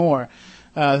little bit more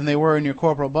than they were in your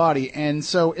corporal body. And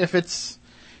so if it's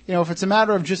a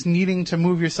matter of just needing to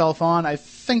move yourself on, I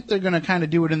think they're going to kind of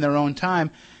do it in their own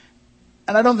time.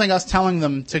 And I don't think us telling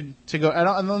them to go, I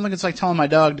don't think it's like telling my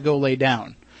dog to go lay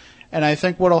down. And I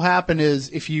think what'll happen is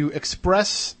if you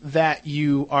express that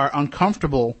you are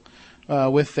uncomfortable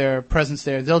with their presence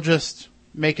there, they'll just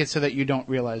make it so that you don't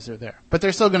realize they're there. But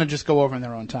they're still going to just go over in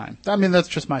their own time. I mean, that's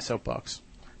just my soapbox.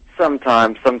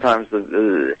 Sometimes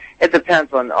it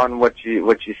depends on what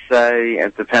you say.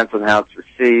 It depends on how it's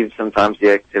received. Sometimes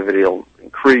the activity will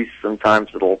increase. Sometimes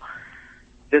it'll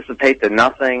dissipate to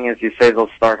nothing. As you say,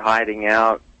 they'll start hiding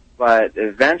out. But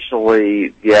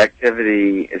eventually, the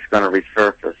activity is going to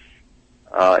resurface.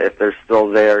 If they're still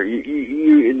there,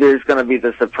 there's going to be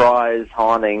the surprise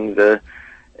haunting.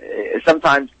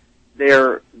 Sometimes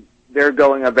they're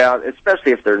going about,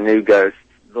 especially if they're new ghosts,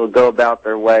 they'll go about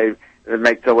their way. They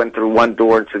might go in through one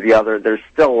door into the other. They're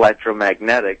still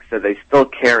electromagnetic, so they still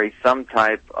carry some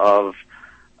type of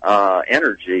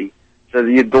energy. So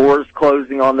the doors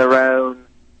closing on their own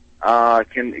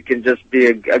can just be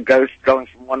a ghost going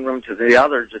from one room to the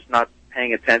other, just not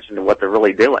paying attention to what they're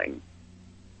really doing.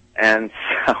 And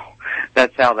so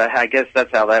I guess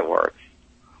that's how that works.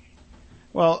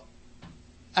 Well,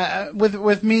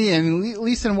 with me, and at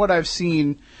least in what I've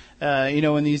seen,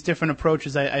 in these different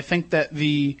approaches, I think that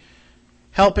the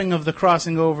helping of the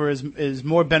crossing over is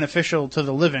more beneficial to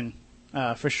the living,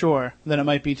 for sure, than it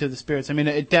might be to the spirits. I mean,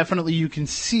 it definitely, you can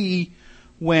see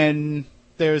when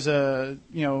there's a,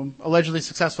 allegedly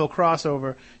successful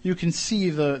crossover, you can see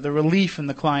the relief in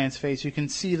the client's face. You can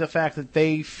see the fact that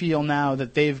they feel now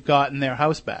that they've gotten their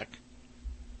house back.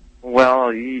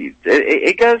 Well,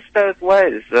 it goes both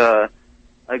ways. A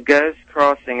ghost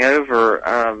crossing over,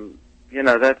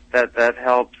 that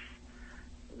helps.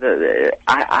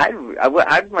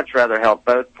 I'd much rather help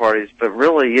both parties, but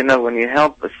really, when you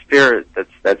help a spirit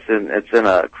that's in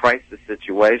a crisis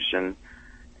situation,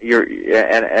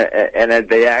 and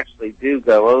they actually do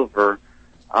go over,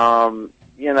 the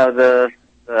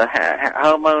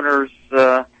homeowner's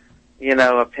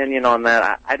opinion on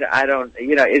that, I don't,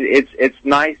 it's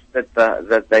nice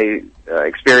that they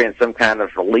experience some kind of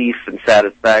relief and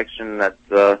satisfaction that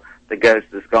the ghost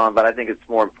is gone, but I think it's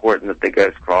more important that the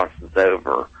ghost crosses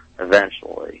over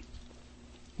eventually.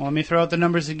 Well, let me throw out the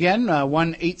numbers again.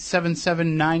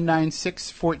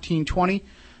 1-877-996-1420,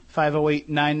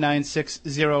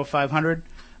 508-996-0500.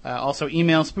 Also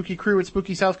email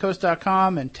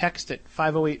spookycrew@spookysouthcoast.com and text at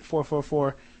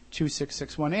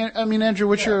 508-444-2661. I mean, Andrew,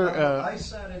 what's your... I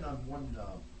sat in on one...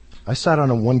 I sat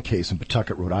on one case in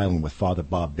Pawtucket, Rhode Island with Father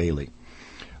Bob Bailey.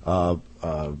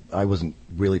 I wasn't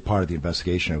really part of the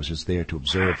investigation. I was just there to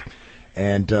observe.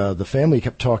 And the family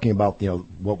kept talking about,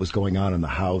 what was going on in the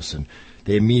house. And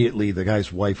they immediately, the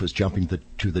guy's wife was jumping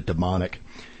to the demonic.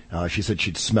 She said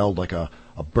she'd smelled like a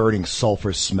burning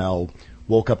sulfur smell,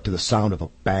 woke up to the sound of a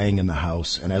bang in the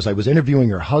house. And as I was interviewing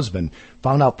her husband,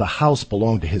 found out the house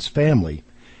belonged to his family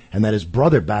and that his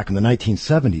brother back in the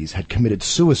 1970s had committed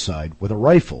suicide with a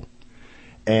rifle.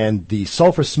 And the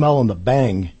sulfur smell and the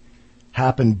bang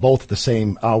happened both at the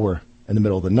same hour in the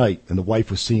middle of the night, and the wife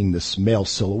was seeing this male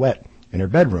silhouette in her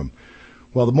bedroom.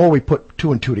 Well, the more we put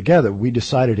two and two together, we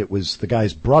decided it was the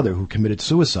guy's brother who committed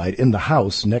suicide in the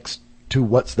house next to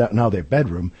what's that now their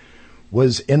bedroom,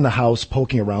 was in the house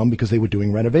poking around because they were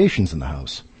doing renovations in the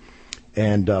house.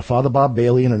 And Father Bob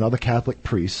Bailey and another Catholic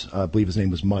priest, I believe his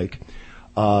name was Mike,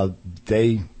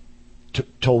 they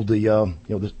told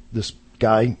this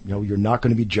guy, you're not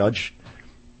going to be judged,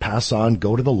 pass on,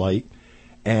 go to the light.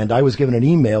 And I was given an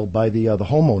email by the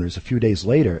homeowners a few days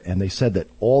later, and they said that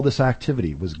all this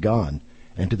activity was gone.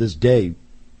 And to this day,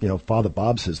 Father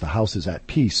Bob says the house is at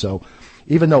peace. So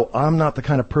even though I'm not the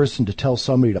kind of person to tell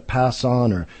somebody to pass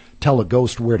on or tell a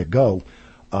ghost where to go,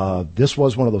 this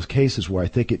was one of those cases where I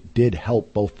think it did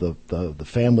help both the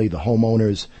family, the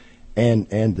homeowners,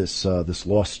 and this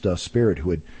lost spirit who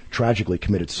had tragically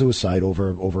committed suicide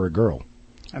over a girl.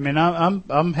 I mean,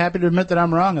 I'm happy to admit that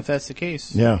I'm wrong if that's the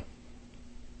case. Yeah.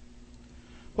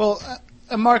 Well,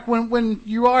 Mark, when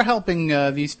you are helping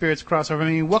these spirits cross over, I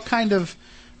mean, what kind of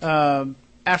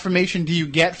affirmation do you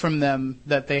get from them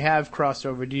that they have crossed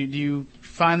over? Do you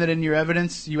find that in your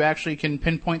evidence you actually can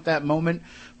pinpoint that moment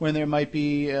when there might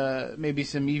be maybe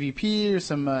some EVP or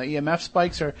some EMF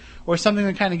spikes or something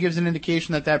that kind of gives an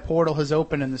indication that portal has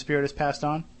opened and the spirit has passed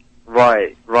on?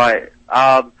 Right.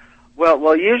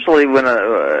 Well, usually when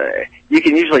you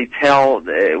can usually tell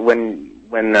when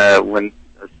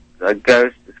a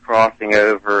ghost is crossing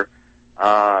over,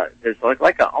 there's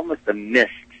almost a mist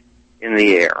in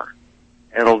the air.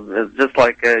 It's just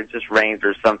like just rained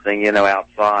or something,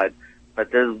 outside.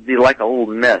 But there'll be like a little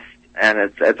mist, and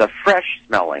it's a fresh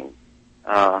smelling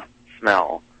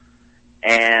smell.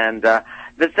 And the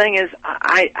thing is,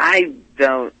 I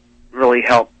don't really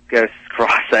help ghosts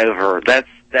cross over. That's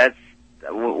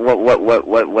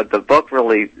what the book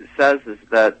really says is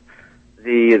that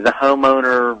the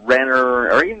homeowner,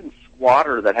 renter, or even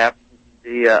squatter that happens to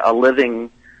be a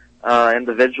living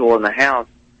individual in the house,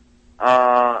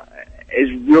 is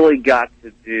really got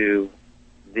to do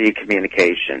the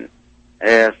communication.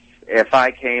 If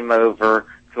I came over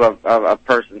to a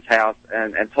person's house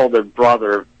and told their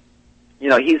brother,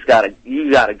 you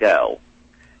gotta go,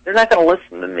 they're not going to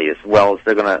listen to me as well as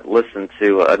they're going to listen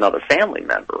to another family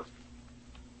member.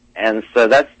 And so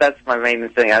that's my main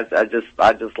thing. I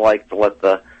just like to let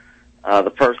the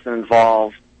person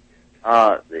involved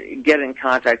get in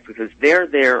contact, because they're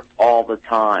there all the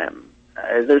time.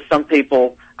 There's some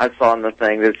people I saw in the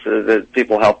thing that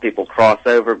people help people cross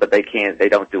over, but they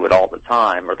don't do it all the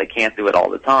time, or they can't do it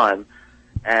all the time,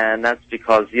 and that's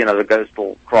because the ghost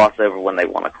will cross over when they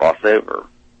want to cross over.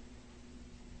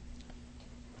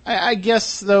 I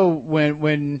guess though,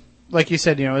 when like you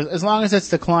said, as long as it's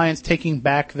the clients taking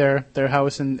back their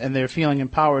house and they're feeling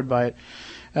empowered by it,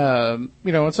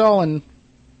 it's all in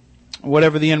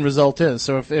whatever the end result is.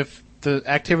 So if the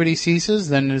activity ceases,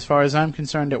 then as far as I'm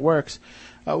concerned, it works.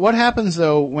 What happens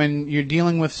though when you're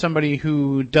dealing with somebody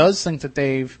who does think that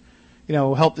they've,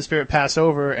 helped the spirit pass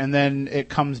over, and then it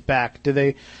comes back?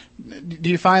 Do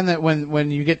you find that when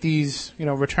you get these,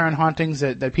 return hauntings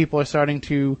that people are starting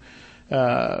to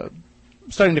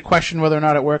question whether or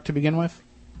not it worked to begin with?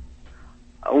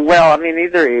 Well, I mean,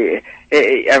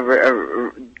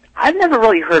 I've never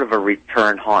really heard of a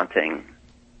return haunting.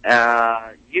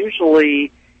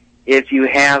 Usually, if you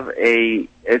have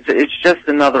it's just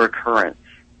another occurrence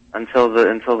until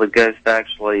the ghost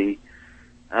actually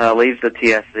leaves the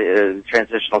TSC,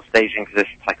 transitional staging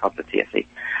position, I call it the TSC,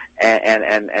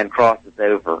 and crosses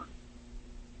over.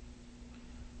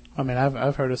 I mean,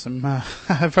 I've heard of some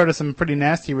pretty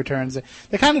nasty returns.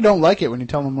 They kind of don't like it when you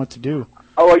tell them what to do.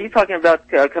 Oh, are you talking about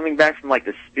coming back from like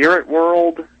the spirit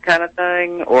world kind of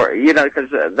thing, or because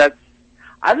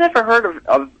I've never heard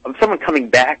of someone coming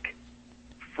back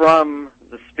from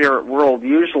the spirit world.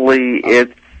 Usually,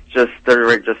 it's just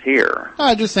they're just here.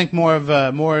 I just think more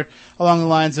along the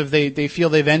lines of they feel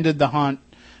they've ended the haunt,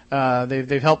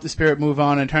 they've helped the spirit move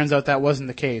on, and it turns out that wasn't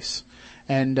the case.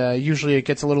 And usually it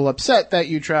gets a little upset that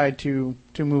you tried to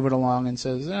move it along and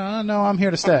says, "Oh, no, I'm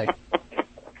here to stay."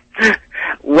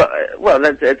 Well,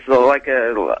 it's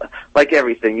like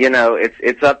everything,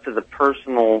 It's up to the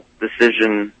personal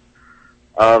decision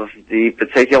of the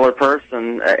particular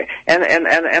person,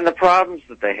 and the problems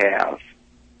that they have.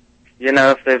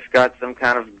 If they've got some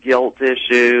kind of guilt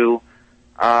issue,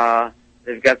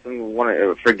 they've got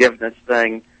some forgiveness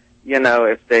thing.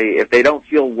 If they don't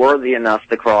feel worthy enough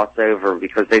to cross over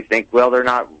because they think, well, they're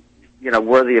not,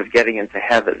 worthy of getting into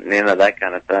heaven, that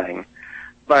kind of thing.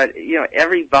 But,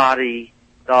 everybody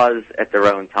does at their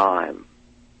own time.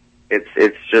 It's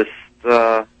just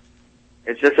a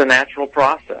natural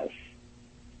process.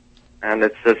 And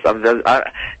it's just, I've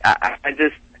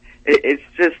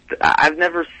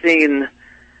never seen,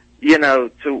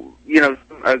 a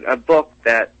book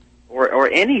that, or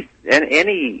any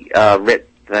written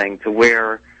thing to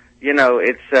where,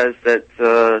 it says that,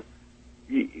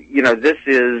 this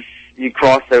is, you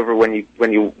cross over when you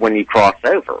cross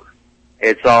over.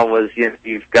 It's always,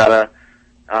 you've got to,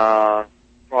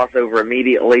 cross over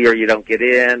immediately or you don't get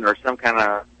in, or some kind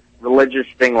of religious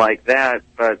thing like that.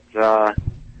 But,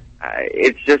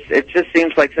 it just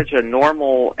seems like such a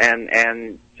normal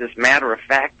and just matter of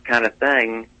fact kind of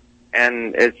thing.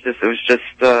 And it was just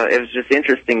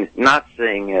interesting not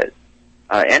seeing it,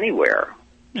 anywhere.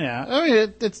 Yeah, I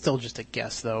mean, it's still just a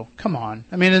guess, though. Come on.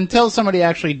 I mean, until somebody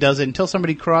actually does it, until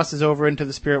somebody crosses over into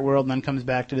the spirit world and then comes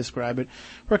back to describe it,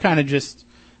 we're kind of just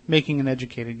making an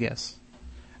educated guess.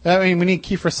 I mean, we need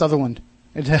Kiefer Sutherland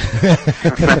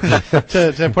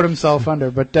to put himself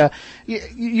under. But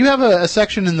you have a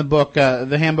section in the book,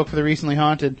 the Handbook for the Recently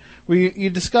Haunted, where you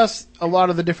discuss a lot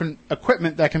of the different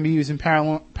equipment that can be used in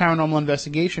paranormal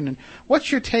investigation. And what's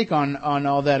your take on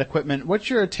all that equipment? What's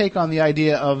your take on the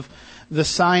idea of the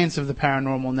science of the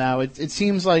paranormal now? It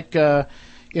seems like,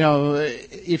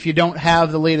 if you don't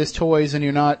have the latest toys and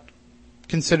you're not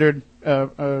considered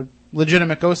a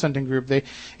legitimate ghost hunting group,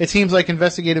 it seems like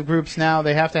investigative groups now,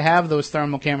 they have to have those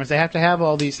thermal cameras. They have to have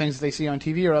all these things that they see on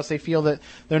TV, or else they feel that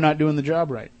they're not doing the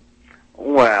job right.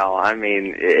 Well, I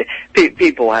mean,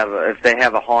 people if they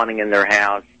have a haunting in their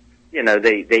house, it.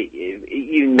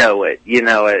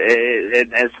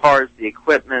 As far as the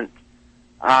equipment,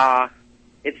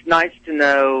 it's nice to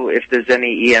know if there's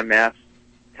any EMFs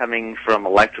coming from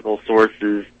electrical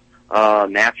sources,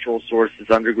 natural sources,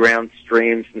 underground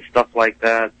streams, and stuff like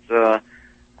that.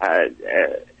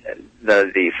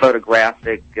 The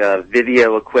photographic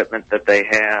video equipment that they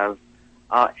have,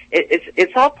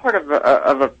 it's all part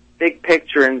of a big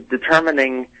picture in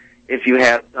determining if you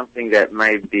have something that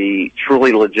might be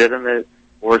truly legitimate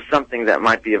or something that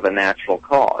might be of a natural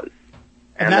cause.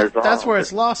 And that's where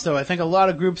it's lost, though. I think a lot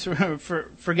of groups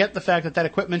forget the fact that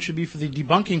equipment should be for the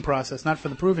debunking process, not for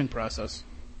the proving process.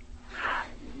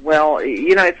 Well,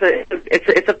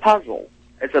 it's a puzzle.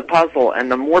 It's a puzzle,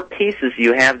 and the more pieces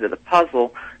you have to the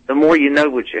puzzle, the more you know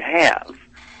what you have.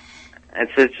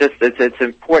 It's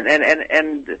important,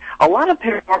 and a lot of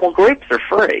paranormal groups are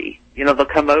free. They'll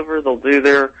come over, they'll do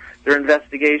their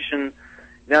investigation.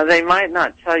 Now, they might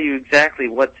not tell you exactly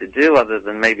what to do, other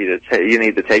than maybe you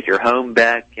need to take your home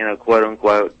back, quote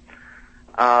unquote.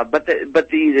 But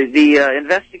the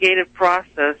investigative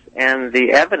process and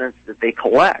the evidence that they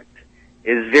collect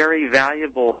is very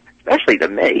valuable, especially to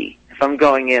me. If I'm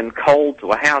going in cold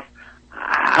to a house,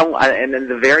 and then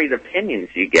the varied opinions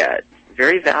you get,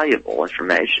 very valuable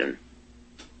information.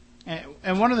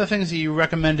 And one of the things that you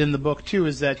recommend in the book, too,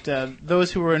 is that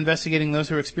those who are investigating, those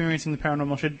who are experiencing the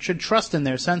paranormal should trust in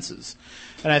their senses.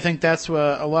 And I think that's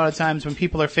a lot of times when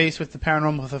people are faced with the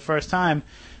paranormal for the first time,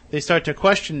 they start to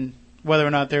question whether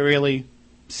or not they're really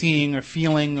seeing or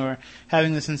feeling or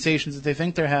having the sensations that they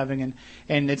think they're having.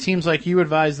 And it seems like you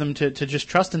advise them to just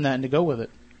trust in that and to go with it.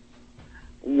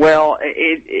 Well,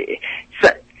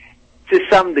 to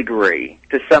some degree,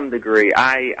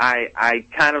 I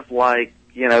kind of like,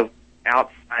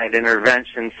 outside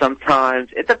intervention. Sometimes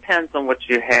it depends on what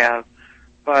you have,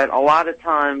 but a lot of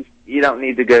times you don't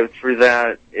need to go through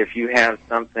that if you have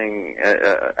something,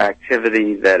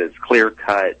 activity that is clear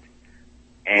cut,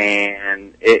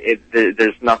 and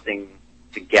there's nothing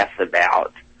to guess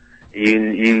about.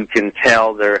 You can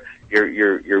tell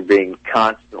you're being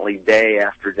constantly day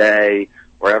after day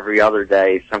or every other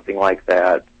day, something like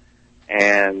that,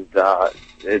 and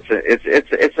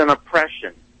it's an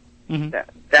oppression. Mm-hmm.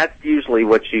 That's usually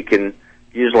what you can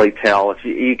usually tell. If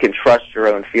you can trust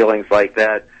your own feelings like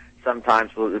that.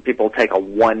 Sometimes people take a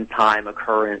one-time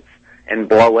occurrence and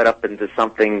blow it up into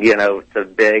something, so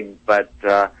big. But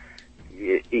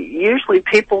usually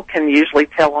people can usually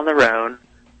tell on their own.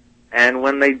 And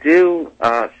when they do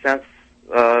sense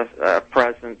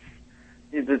presence,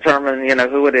 you determine,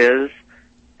 who it is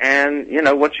and,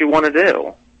 what you want to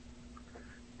do.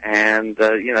 And,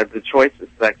 the choices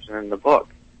section in the book.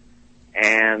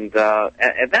 And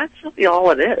that's really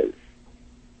all it is.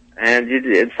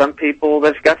 And some people,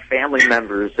 they've got family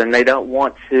members, and they don't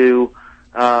want to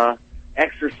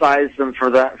exorcise them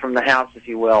from the house, if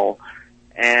you will.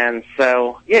 And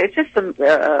so, it's just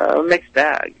a mixed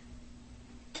bag.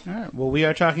 All right. Well, we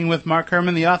are talking with Mark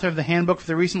Kerman, the author of the Handbook for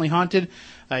the Recently Haunted.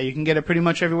 You can get it pretty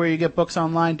much everywhere you get books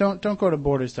online. Don't go to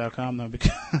Borders.com, though,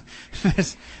 because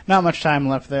there's not much time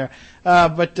left there.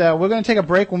 But we're going to take a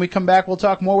break. When we come back, we'll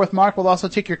talk more with Mark. We'll also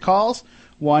take your calls,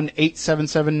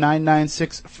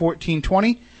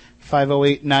 1-877-996-1420,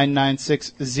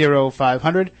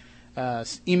 508-996-0500.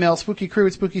 Email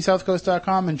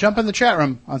spookycrew@spookysouthcoast.com and jump in the chat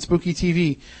room on Spooky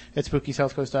TV at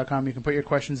spookysouthcoast.com. You can put your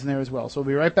questions in there as well. So we'll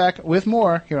be right back with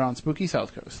more here on Spooky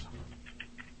South Coast.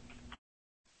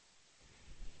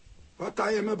 What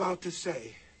I am about to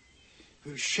say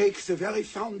will shake the very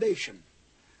foundation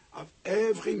of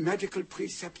every medical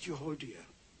precept you hold dear.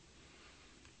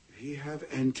 We have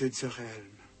entered the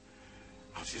realm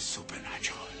of the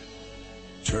supernatural.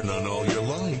 Turn on all your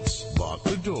lights, lock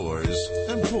the doors,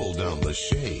 and pull down the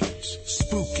shades.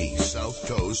 Spooky South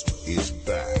Coast is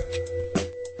back.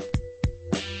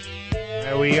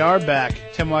 There we are back.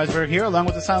 Tim Weisberg here, along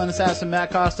with the silent assassin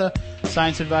Matt Costa,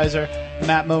 science advisor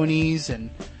Matt Moniz, and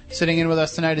sitting in with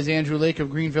us tonight is Andrew Lake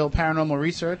of Greenville Paranormal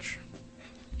Research.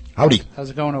 Howdy. How's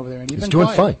it going over there? And it's doing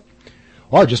fine.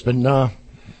 Well, I've just been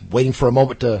waiting for a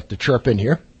moment to chirp in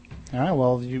here. All right,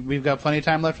 well, we've got plenty of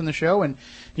time left in the show, and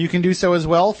you can do so as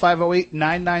well,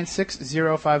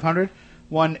 508-996-0500,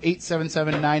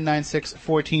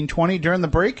 1-877-996-1420. During the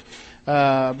break,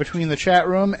 between the chat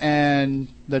room and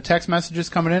the text messages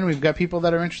coming in, we've got people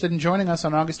that are interested in joining us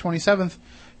on August 27th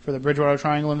for the Bridgewater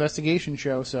Triangle Investigation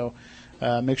Show, so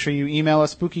make sure you email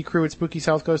us,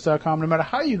 spookycrew@spookysouthcoast.com. No matter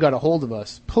how you got a hold of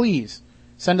us, please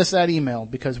send us that email,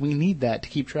 because we need that to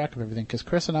keep track of everything, because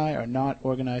Chris and I are not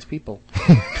organized people.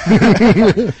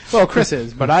 Well, Chris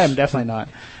is, but I am definitely not.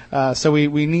 So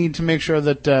we need to make sure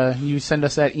that you send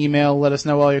us that email, let us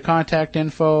know all your contact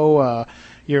info,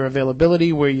 your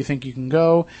availability, where you think you can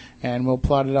go, and we'll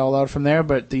plot it all out from there.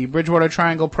 But the Bridgewater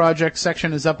Triangle Project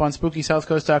section is up on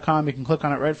SpookySouthCoast.com. You can click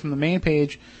on it right from the main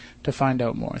page to find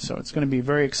out more. So it's going to be a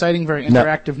very exciting, very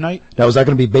interactive night. Now, is that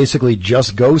going to be basically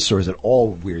just ghosts, or is it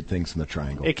all weird things in the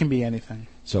triangle? It can be anything.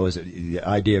 So is it the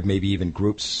idea of maybe even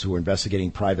groups who are investigating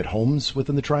private homes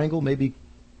within the triangle, maybe?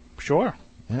 Sure.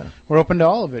 Yeah. We're open to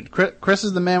all of it. Chris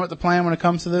is the man with the plan when it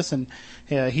comes to this, and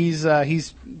he's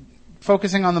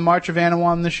focusing on the March of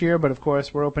Anawan this year, but of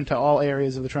course we're open to all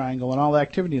areas of the Triangle and all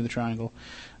activity of the Triangle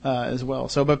as well.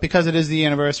 So, but because it is the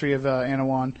anniversary of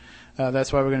Anawan,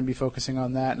 that's why we're going to be focusing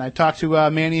on that. And I talked to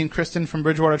Manny and Kristen from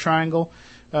Bridgewater Triangle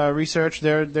Research.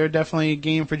 They're definitely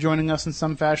game for joining us in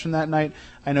some fashion that night.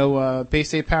 I know Bay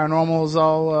State Paranormal is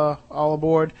all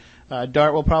aboard.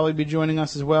 Dart will probably be joining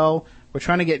us as well. We're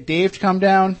trying to get Dave to come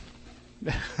down.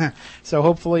 So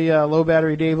hopefully Low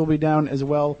Battery Dave will be down as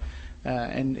well.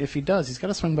 And if he does, he's got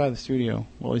to swing by the studio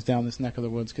while he's down this neck of the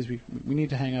woods because we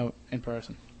need to hang out in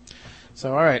person.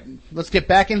 So, all right, let's get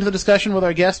back into the discussion with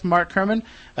our guest, Mark Kerman.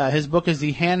 His book is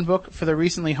The Handbook for the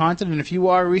Recently Haunted, and if you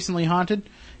are recently haunted,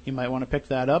 you might want to pick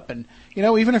that up. And,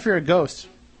 even if you're a ghost,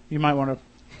 you might want to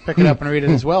pick it up and read it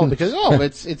as well because,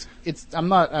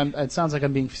 it sounds like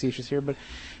I'm being facetious here, but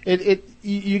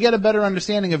you get a better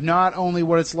understanding of not only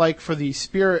what it's like for the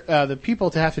spirit, the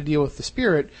people to have to deal with the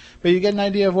spirit, but you get an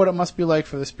idea of what it must be like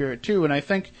for the spirit too. And I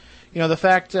think, the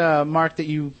fact, Mark, that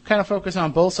you kind of focus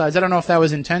on both sides, I don't know if that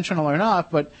was intentional or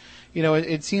not, but,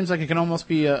 it seems like it can almost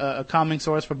be a calming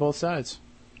source for both sides.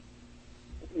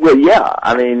 Well, yeah.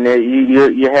 I mean,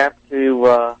 you have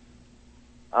to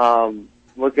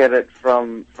look at it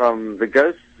from the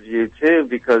ghost view too,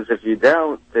 because if you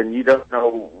don't, then you don't know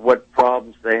what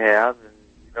problems they have, and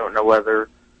you don't know whether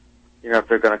if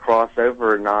they're going to cross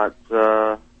over or not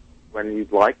when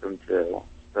you'd like them to.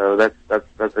 So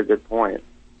that's a good point.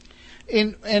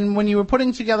 And when you were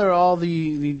putting together all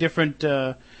the different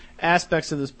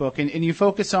aspects of this book, and you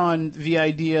focus on the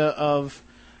idea of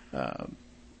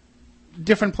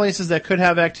different places that could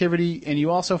have activity, and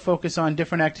you also focus on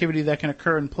different activity that can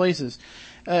occur in places,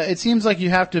 it seems like you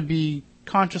have to be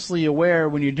consciously aware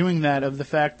when you're doing that of the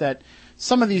fact that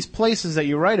some of these places that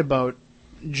you write about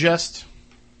just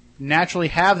naturally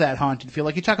have that haunted feel.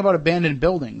 Like you talk about abandoned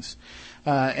buildings,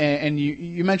 and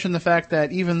you mentioned the fact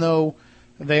that even though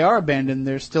they are abandoned,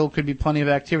 there still could be plenty of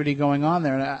activity going on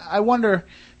there. And I wonder,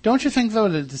 don't you think, though,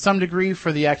 that to some degree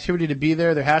for the activity to be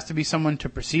there has to be someone to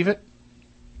perceive it?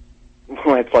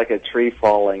 Well, it's like a tree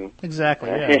falling. Exactly,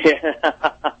 yeah.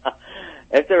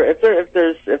 If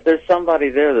there's somebody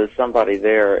there, there's somebody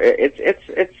there.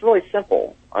 It's really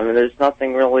simple. I mean, there's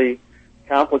nothing really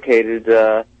complicated.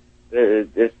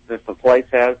 If a place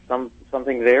has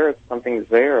something there, if something's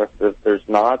there. If there's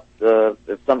not,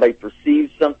 if somebody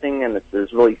perceives something and if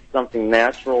there's really something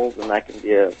natural, then that can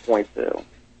be a point too.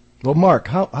 Well, Mark,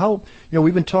 how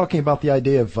we've been talking about the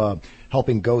idea of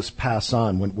helping ghosts pass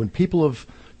on. When people have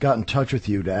got in touch with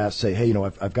you to ask, say, hey,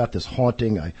 I've got this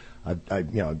haunting. I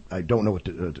don't know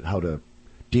how to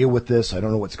deal with this. I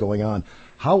don't know what's going on.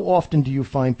 How often do you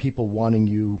find people wanting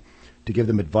you to give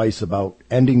them advice about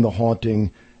ending the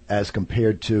haunting as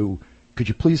compared to, could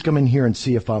you please come in here and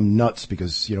see if I'm nuts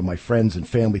because, my friends and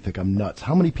family think I'm nuts?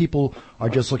 How many people are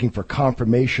just looking for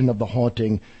confirmation of the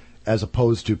haunting as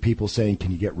opposed to people saying, can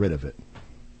you get rid of it?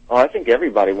 Well, I think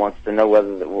everybody wants to know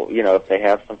whether, if they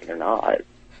have something or not.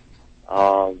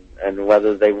 And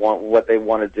whether what they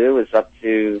want to do is up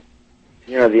to,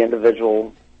 the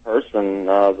individual person.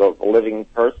 The living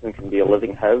person can be a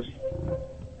living host.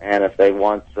 And if they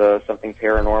want something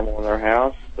paranormal in their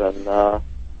house, then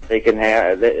they can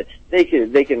have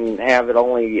it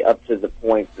only up to the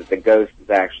point that the ghost is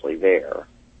actually there.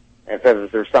 And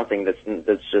if there's something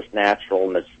that's just natural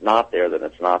and it's not there, then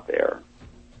it's not there.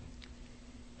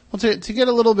 Well, to get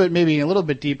a little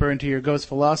bit deeper into your ghost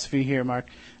philosophy here, Mark,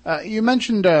 you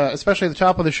mentioned, especially at the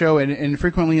top of the show and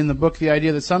frequently in the book, the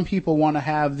idea that some people want to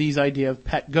have these idea of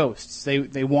pet ghosts.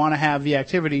 They want to have the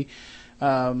activity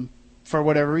for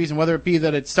whatever reason, whether it be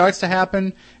that it starts to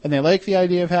happen and they like the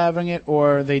idea of having it,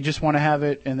 or they just want to have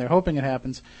it and they're hoping it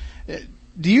happens.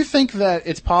 Do you think that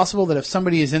it's possible that if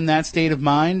somebody is in that state of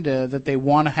mind, that they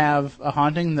want to have a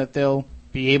haunting, that they'll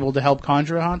be able to help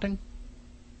conjure a haunting?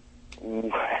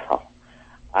 Well,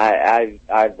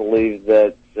 I believe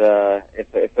that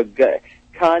if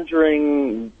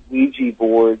conjuring Ouija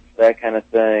boards, that kind of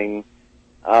thing,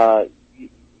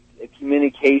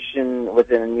 communication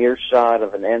within an earshot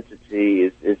of an entity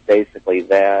is basically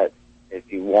that.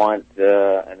 If you want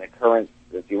an occurrence,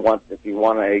 if you want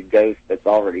a ghost that's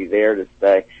already there to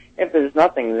stay, if there's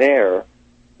nothing there,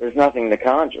 there's nothing to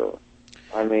conjure.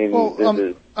 I mean,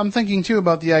 well, I'm thinking too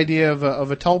about the idea of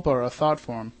a tulpa or a thought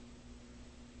form.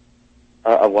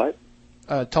 A what?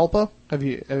 Tulpa?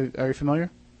 Are you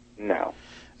familiar? No.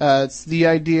 It's the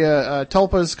idea.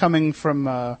 Tulpa's coming from,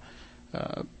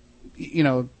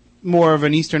 more of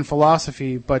an Eastern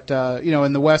philosophy, but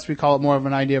in the West we call it more of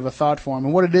an idea of a thought form.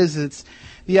 And what it is,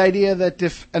 the idea that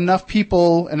if enough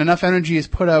people and enough energy is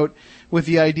put out with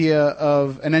the idea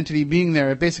of an entity being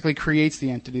there, it basically creates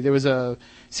the entity. There was a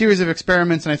series of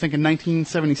experiments, and I think in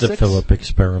 1976. The Philip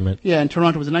experiment. Yeah, in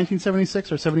Toronto. Was it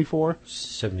 1976 or 74?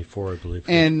 74, I believe.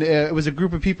 And it was a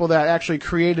group of people that actually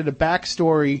created a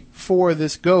backstory for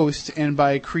this ghost, and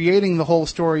by creating the whole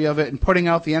story of it and putting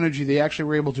out the energy, they actually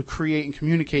were able to create and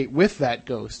communicate with that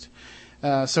ghost.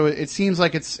 So it seems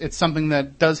like it's something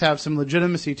that does have some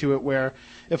legitimacy to it, where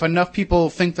if enough people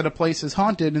think that a place is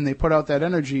haunted and they put out that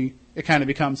energy, it kind of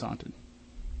becomes haunted.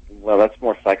 Well, that's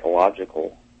more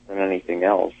psychological than anything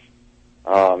else.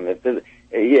 And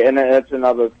that's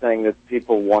another thing that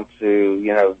people want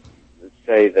to,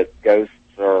 say that ghosts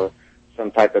are some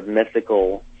type of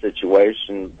mythical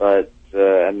situation, but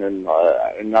and then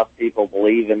enough people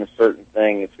believe in a certain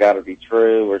thing, it's got to be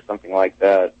true or something like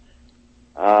that.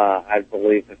 I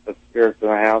believe if the spirits in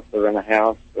a house, they're in a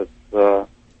house, that's,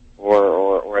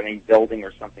 or any building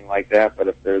or something like that. But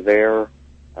if they're there,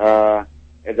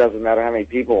 it doesn't matter how many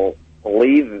people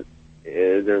believe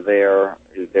they're there.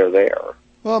 They're there.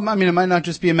 Well, I mean, it might not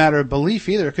just be a matter of belief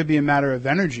either. It could be a matter of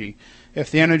energy.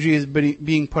 If the energy is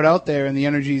being put out there and the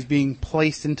energy is being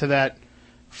placed into that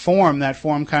form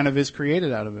kind of is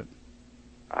created out of it.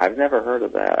 I've never heard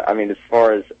of that. I mean, as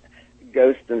far as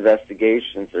ghost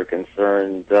investigations are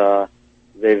concerned,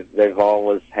 they've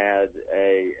always had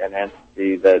an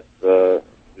entity that was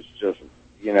just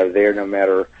there no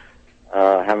matter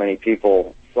how many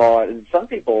people saw it. And some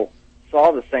people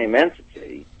saw the same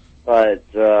entity, but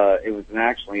it was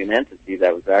actually an entity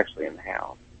that was actually in the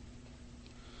house.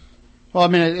 Well, I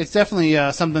mean, it's definitely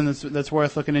something that's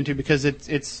worth looking into, because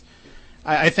it's.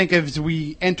 I think as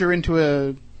we enter into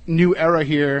a new era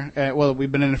here,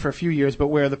 we've been in it for a few years, but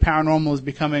where the paranormal is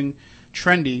becoming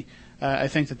trendy, I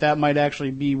think that might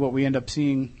actually be what we end up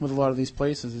seeing with a lot of these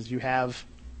places. Is you have,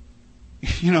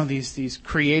 these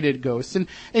created ghosts, and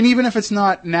even if it's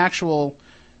not an actual.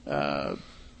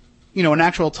 An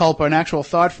actual tulpa, an actual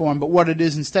thought form, but what it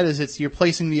is instead is you're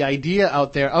placing the idea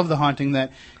out there of the haunting,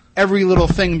 that every little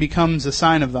thing becomes a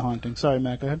sign of the haunting. Sorry,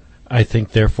 Matt, go ahead. I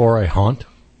think, therefore, I haunt.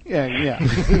 Yeah.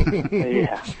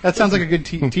 Yeah. That sounds like a good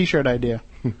T-shirt idea.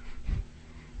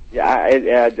 Yeah,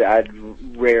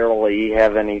 I'd rarely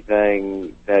have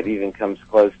anything that even comes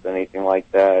close to anything like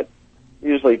that.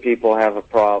 Usually people have a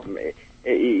problem.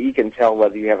 You can tell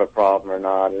whether you have a problem or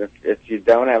not. If you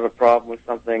don't have a problem with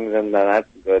something, then that's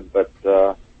good. But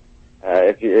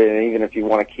even if you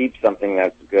want to keep something,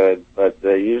 that's good. But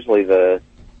usually the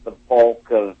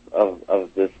bulk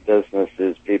of this business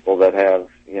is people that have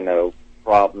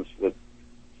problems with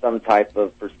some type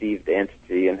of perceived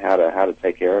entity and how to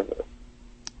take care of it.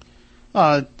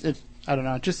 I don't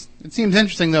know. It seems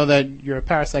interesting though that you're a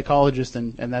parapsychologist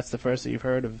and that's the first that you've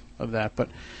heard of that. But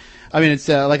I mean, it's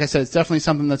like I said, it's definitely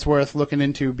something that's worth looking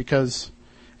into, because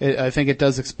I think it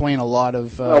does explain a lot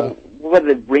of.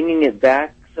 Whether bringing it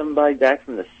back, somebody back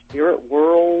from the spirit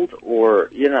world, or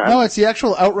No, it's the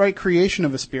actual outright creation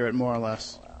of a spirit, more or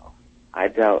less. Well, I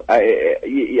doubt. I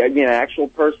mean, an actual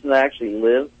person that actually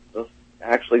lived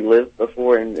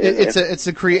before.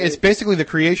 It's basically the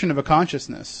creation of a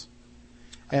consciousness.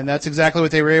 And that's exactly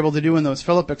what they were able to do in those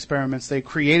Philip experiments. They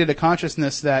created a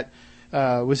consciousness that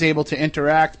was able to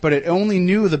interact, but it only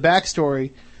knew the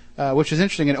backstory, which is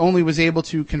interesting. It only was able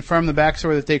to confirm the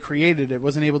backstory that they created. It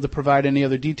wasn't able to provide any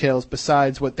other details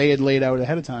besides what they had laid out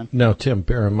ahead of time. Now, Tim,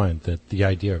 bear in mind that the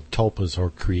idea of tulpas or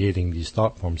creating these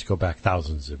thought forms go back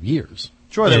thousands of years.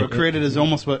 Sure, they were created as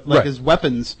almost as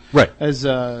weapons. Right. As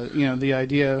the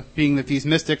idea being that these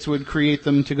mystics would create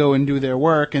them to go and do their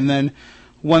work, and then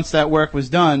once that work was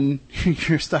done,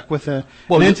 you're stuck with an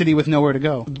entity with nowhere to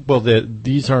go. Well,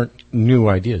 these aren't new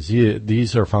ideas.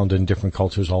 These are found in different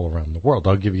cultures all around the world.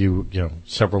 I'll give you,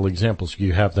 several examples.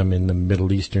 You have them in the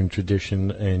Middle Eastern tradition,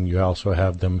 and you also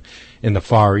have them in the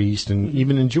Far East, and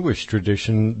even in Jewish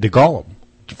tradition, the Golem,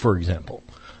 for example.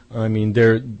 I mean,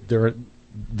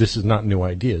 this is not new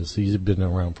ideas. These have been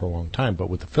around for a long time. But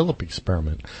with the Philip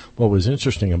experiment, what was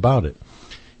interesting about it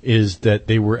is that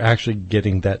they were actually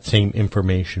getting that same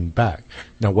information back.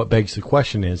 Now, what begs the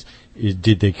question is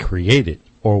did they create it,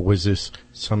 or was this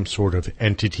some sort of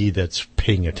entity that's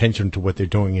paying attention to what they're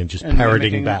doing and just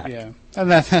parroting back? Yeah,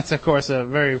 and that's of course a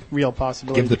very real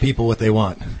possibility. Give the people what they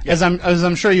want. As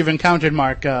I'm sure you've encountered,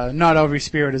 Mark. Not every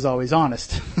spirit is always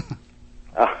honest.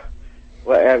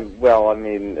 Well, I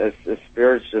mean, a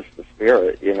spirit's just a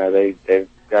spirit. They've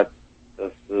got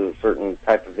a certain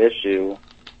type of issue.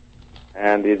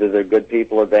 And either they're good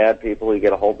people or bad people. You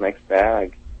get a whole mixed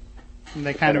bag. And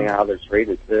they depending on how they're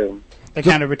treated too. they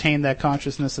kind of retain that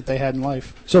consciousness that they had in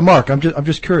life. So, Mark, I'm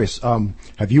just curious.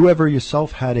 Have you ever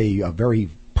yourself had a very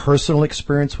personal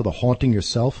experience with a haunting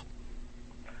yourself?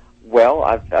 Well,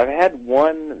 I've had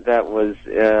one that was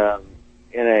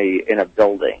in a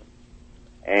building,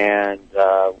 and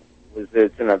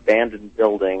it's an abandoned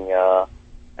building,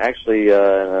 actually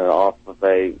off of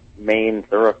a main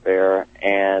thoroughfare,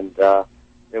 and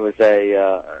there was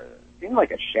seemed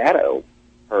like a shadow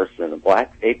person, a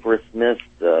black vaporous mist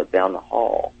down the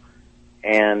hall,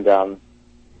 and a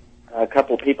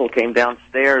couple of people came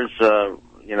downstairs. They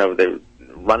were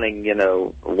running,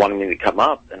 wanting me to come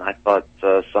up, and I thought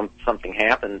something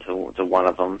happened to one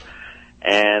of them,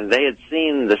 and they had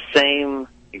seen the same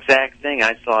exact thing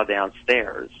I saw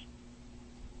downstairs,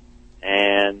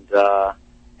 and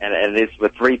it's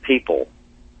with 3 people,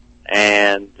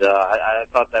 and I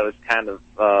thought that was kind of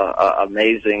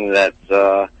amazing that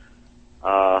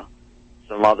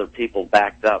some other people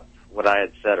backed up what I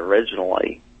had said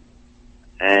originally,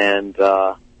 and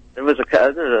there was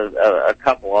a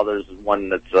couple others. One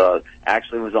that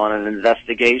actually was on an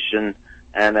investigation,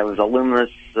 and it was a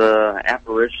luminous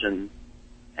apparition.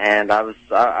 And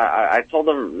I told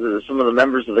them, some of the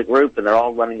members of the group, and they're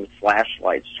all running with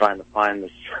flashlights trying to find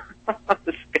this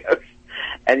this ghost.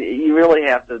 And you really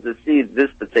have to see this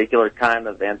particular kind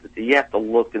of entity. You have to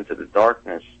look into the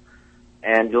darkness,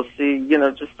 and you'll see,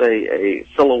 just a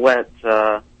silhouette,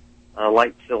 a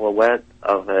light silhouette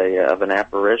of an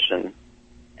apparition.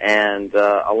 And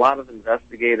a lot of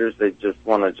investigators, they just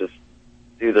want to just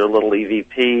do their little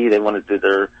EVP. They want to do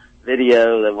their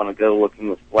video. They want to go looking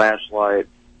with flashlights.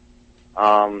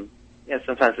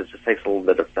 Sometimes it just takes a little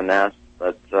bit of finesse,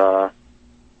 but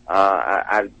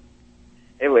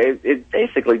it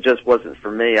basically just wasn't for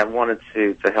me. I wanted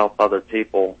to help other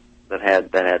people that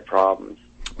had problems.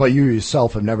 But you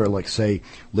yourself have never, like, say,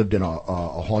 lived in a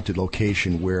haunted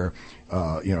location where,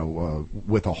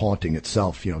 with a haunting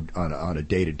itself, on a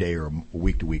day-to-day or a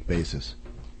week-to-week basis.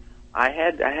 I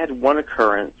had one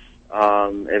occurrence.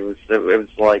 It was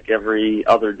like every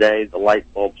other day the light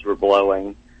bulbs were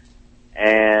blowing,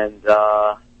 and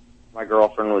my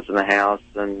girlfriend was in the house,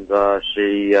 and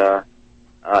she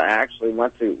actually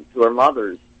went to her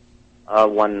mother's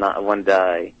one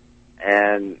day,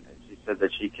 and she said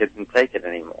that she couldn't take it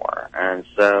anymore. And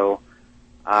so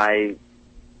I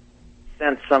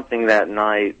sensed something that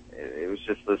night. It was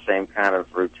just the same kind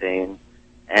of routine.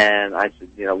 And I said,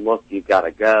 look, you've got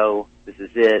to go. This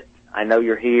is it. I know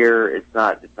you're here. It's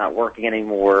not working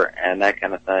anymore, and that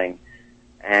kind of thing.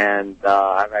 And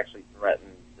I've actually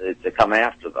threatened to come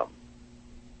after them.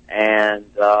 And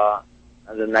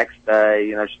the next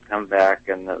day, she'd come back,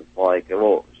 and it was like,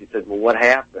 she said, well, what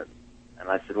happened? And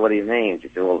I said, what do you mean? She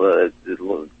said,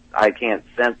 well, I can't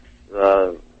sense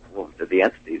the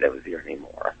entity that was here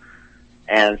anymore.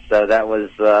 And so that was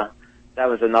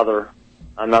another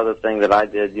thing that I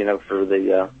did, for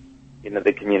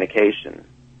the communication.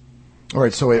 All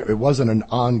right, so it wasn't an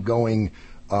ongoing,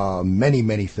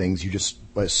 many things. You just,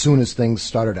 as soon as things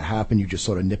started to happen, you just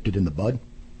sort of nipped it in the bud?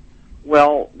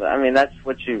 Well, I mean, that's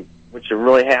what you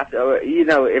really have to,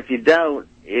 if you don't,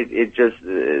 it just,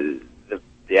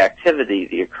 the activity,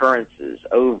 the occurrences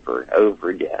over and over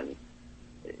again,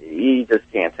 you just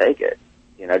can't take it.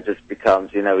 It just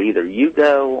becomes, either you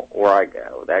go or I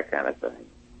go, that kind of thing.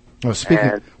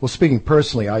 Well, speaking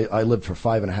personally, I lived for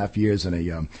 5.5 years in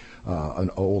an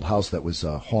old house that was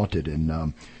haunted,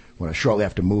 and when I shortly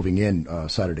after moving in,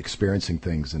 started experiencing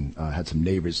things, and had some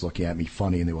neighbors looking at me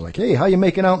funny, and they were like, "Hey, how you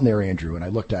making out in there, Andrew?" And I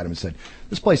looked at them and said,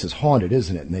 "This place is haunted,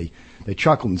 isn't it?" And they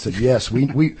chuckled and said, "Yes,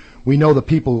 we know the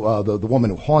people, the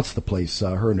woman who haunts the place,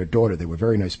 her and her daughter. They were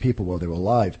very nice people while they were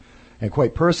alive." And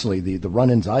quite personally, the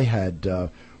run-ins I had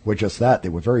were just that. They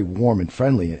were very warm and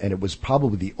friendly, and it was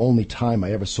probably the only time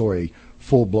I ever saw a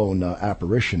full-blown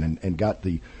apparition and got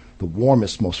the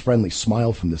warmest, most friendly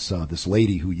smile from this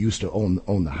lady who used to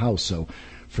own the house. So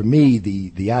for me,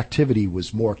 the activity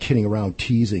was more kidding around,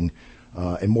 teasing,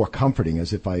 and more comforting,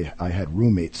 as if I had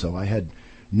roommates. So I had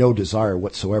no desire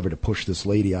whatsoever to push this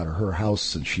lady out of her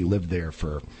house, and she lived there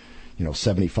for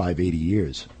 75, 80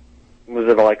 years. Was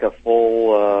it like a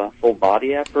full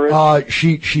body apparition?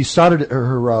 She started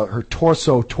her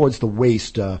torso towards the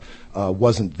waist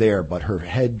wasn't there, but her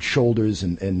head, shoulders,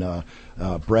 and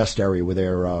breast area were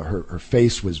there. Her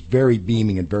face was very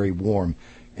beaming and very warm,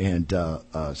 and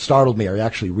startled me. I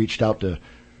actually reached out to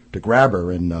grab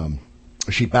her, and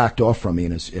she backed off from me.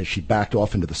 And as she backed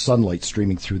off into the sunlight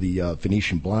streaming through the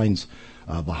Venetian blinds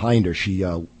behind her, she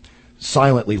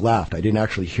silently laughed. I didn't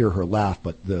actually hear her laugh,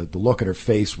 but the look at her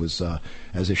face was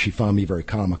as if she found me very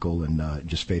comical, and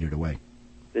just faded away.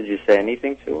 Did you say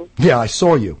anything to her? Yeah, I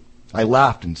saw you. I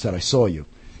laughed and said I saw you.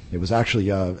 It was actually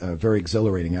very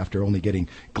exhilarating after only getting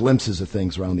glimpses of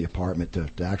things around the apartment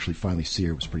to actually finally see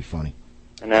her. It was pretty funny.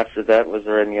 And after that, was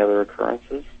there any other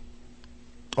occurrences?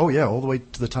 Oh, yeah, all the way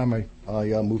to the time I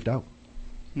moved out.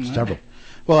 Several.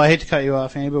 Well, I hate to cut you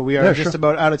off, Andy, but we are just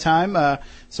about out of time,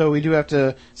 so we do have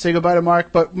to say goodbye to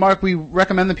Mark. But, Mark, we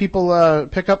recommend that people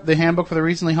pick up the Handbook for the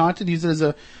Recently Haunted. Use it as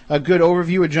a good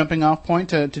overview, a jumping-off point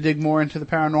to dig more into the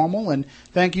paranormal. And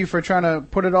thank you for trying to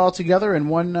put it all together in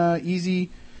one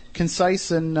easy,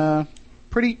 concise, and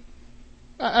pretty...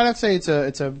 I'd say it's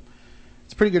a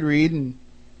pretty good read, and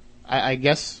I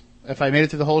guess... If I made it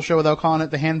through the whole show without calling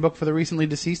it the Handbook for the Recently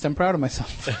Deceased, I'm proud of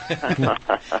myself.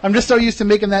 I'm just so used to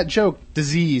making that joke.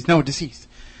 Deceased.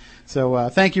 So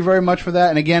thank you very much for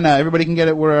that. And again, everybody can get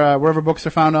it wherever books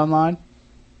are found online.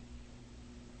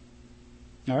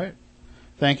 All right.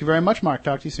 Thank you very much, Mark.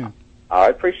 Talk to you soon. I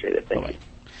appreciate it. Thank you.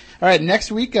 All right,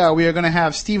 next week we are going to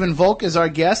have Stephen Volk as our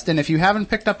guest, and if you haven't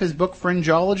picked up his book,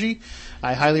 Fringeology,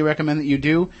 I highly recommend that you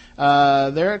do.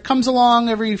 There comes along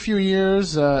every few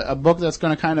years a book that's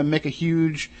going to kind of make a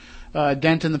huge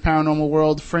dent in the paranormal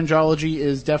world. Fringeology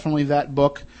is definitely that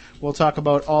book. We'll talk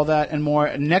about all that and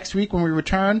more next week when we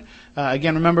return.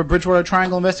 Again, remember, Bridgewater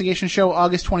Triangle Investigation Show,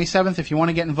 August 27th. If you want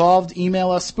to get involved,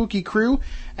 email us,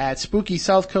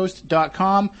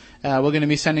 spookykcrew@spookysouthcoast.com. We're going to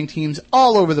be sending teams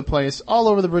all over the place, all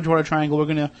over the Bridgewater Triangle. We're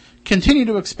going to continue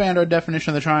to expand our definition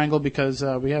of the triangle because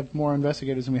we have more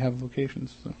investigators than we have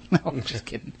locations. So, no, I'm just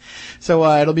kidding. So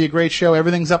it'll be a great show.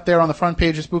 Everything's up there on the front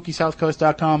page of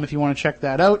spookysouthcoast.com if you want to check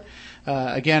that out.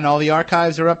 Again, all the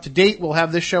archives are up to date. We'll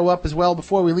have this show up as well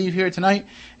before we leave here tonight,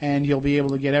 and you'll be able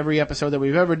to get every episode that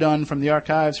we've ever done from the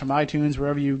archives, from iTunes,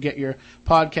 wherever you get your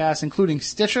podcasts, including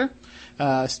Stitcher.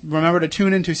 Remember to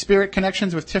tune into Spirit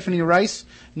Connections with Tiffany Rice,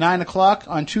 9 o'clock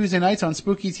on Tuesday nights on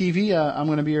Spooky TV. I'm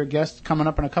going to be your guest coming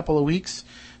up in a couple of weeks,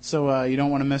 so you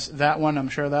don't want to miss that one. I'm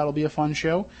sure that'll be a fun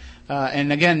show.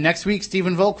 And again, next week,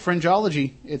 Stephen Volk,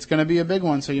 Fringeology. It's going to be a big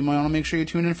one, so you might want to make sure you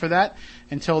tune in for that.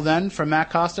 Until then, for Matt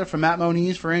Costa, for Matt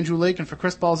Moniz, for Andrew Lake, and for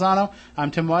Chris Balzano,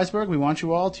 I'm Tim Weisberg. We want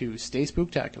you all to stay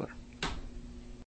spooktacular.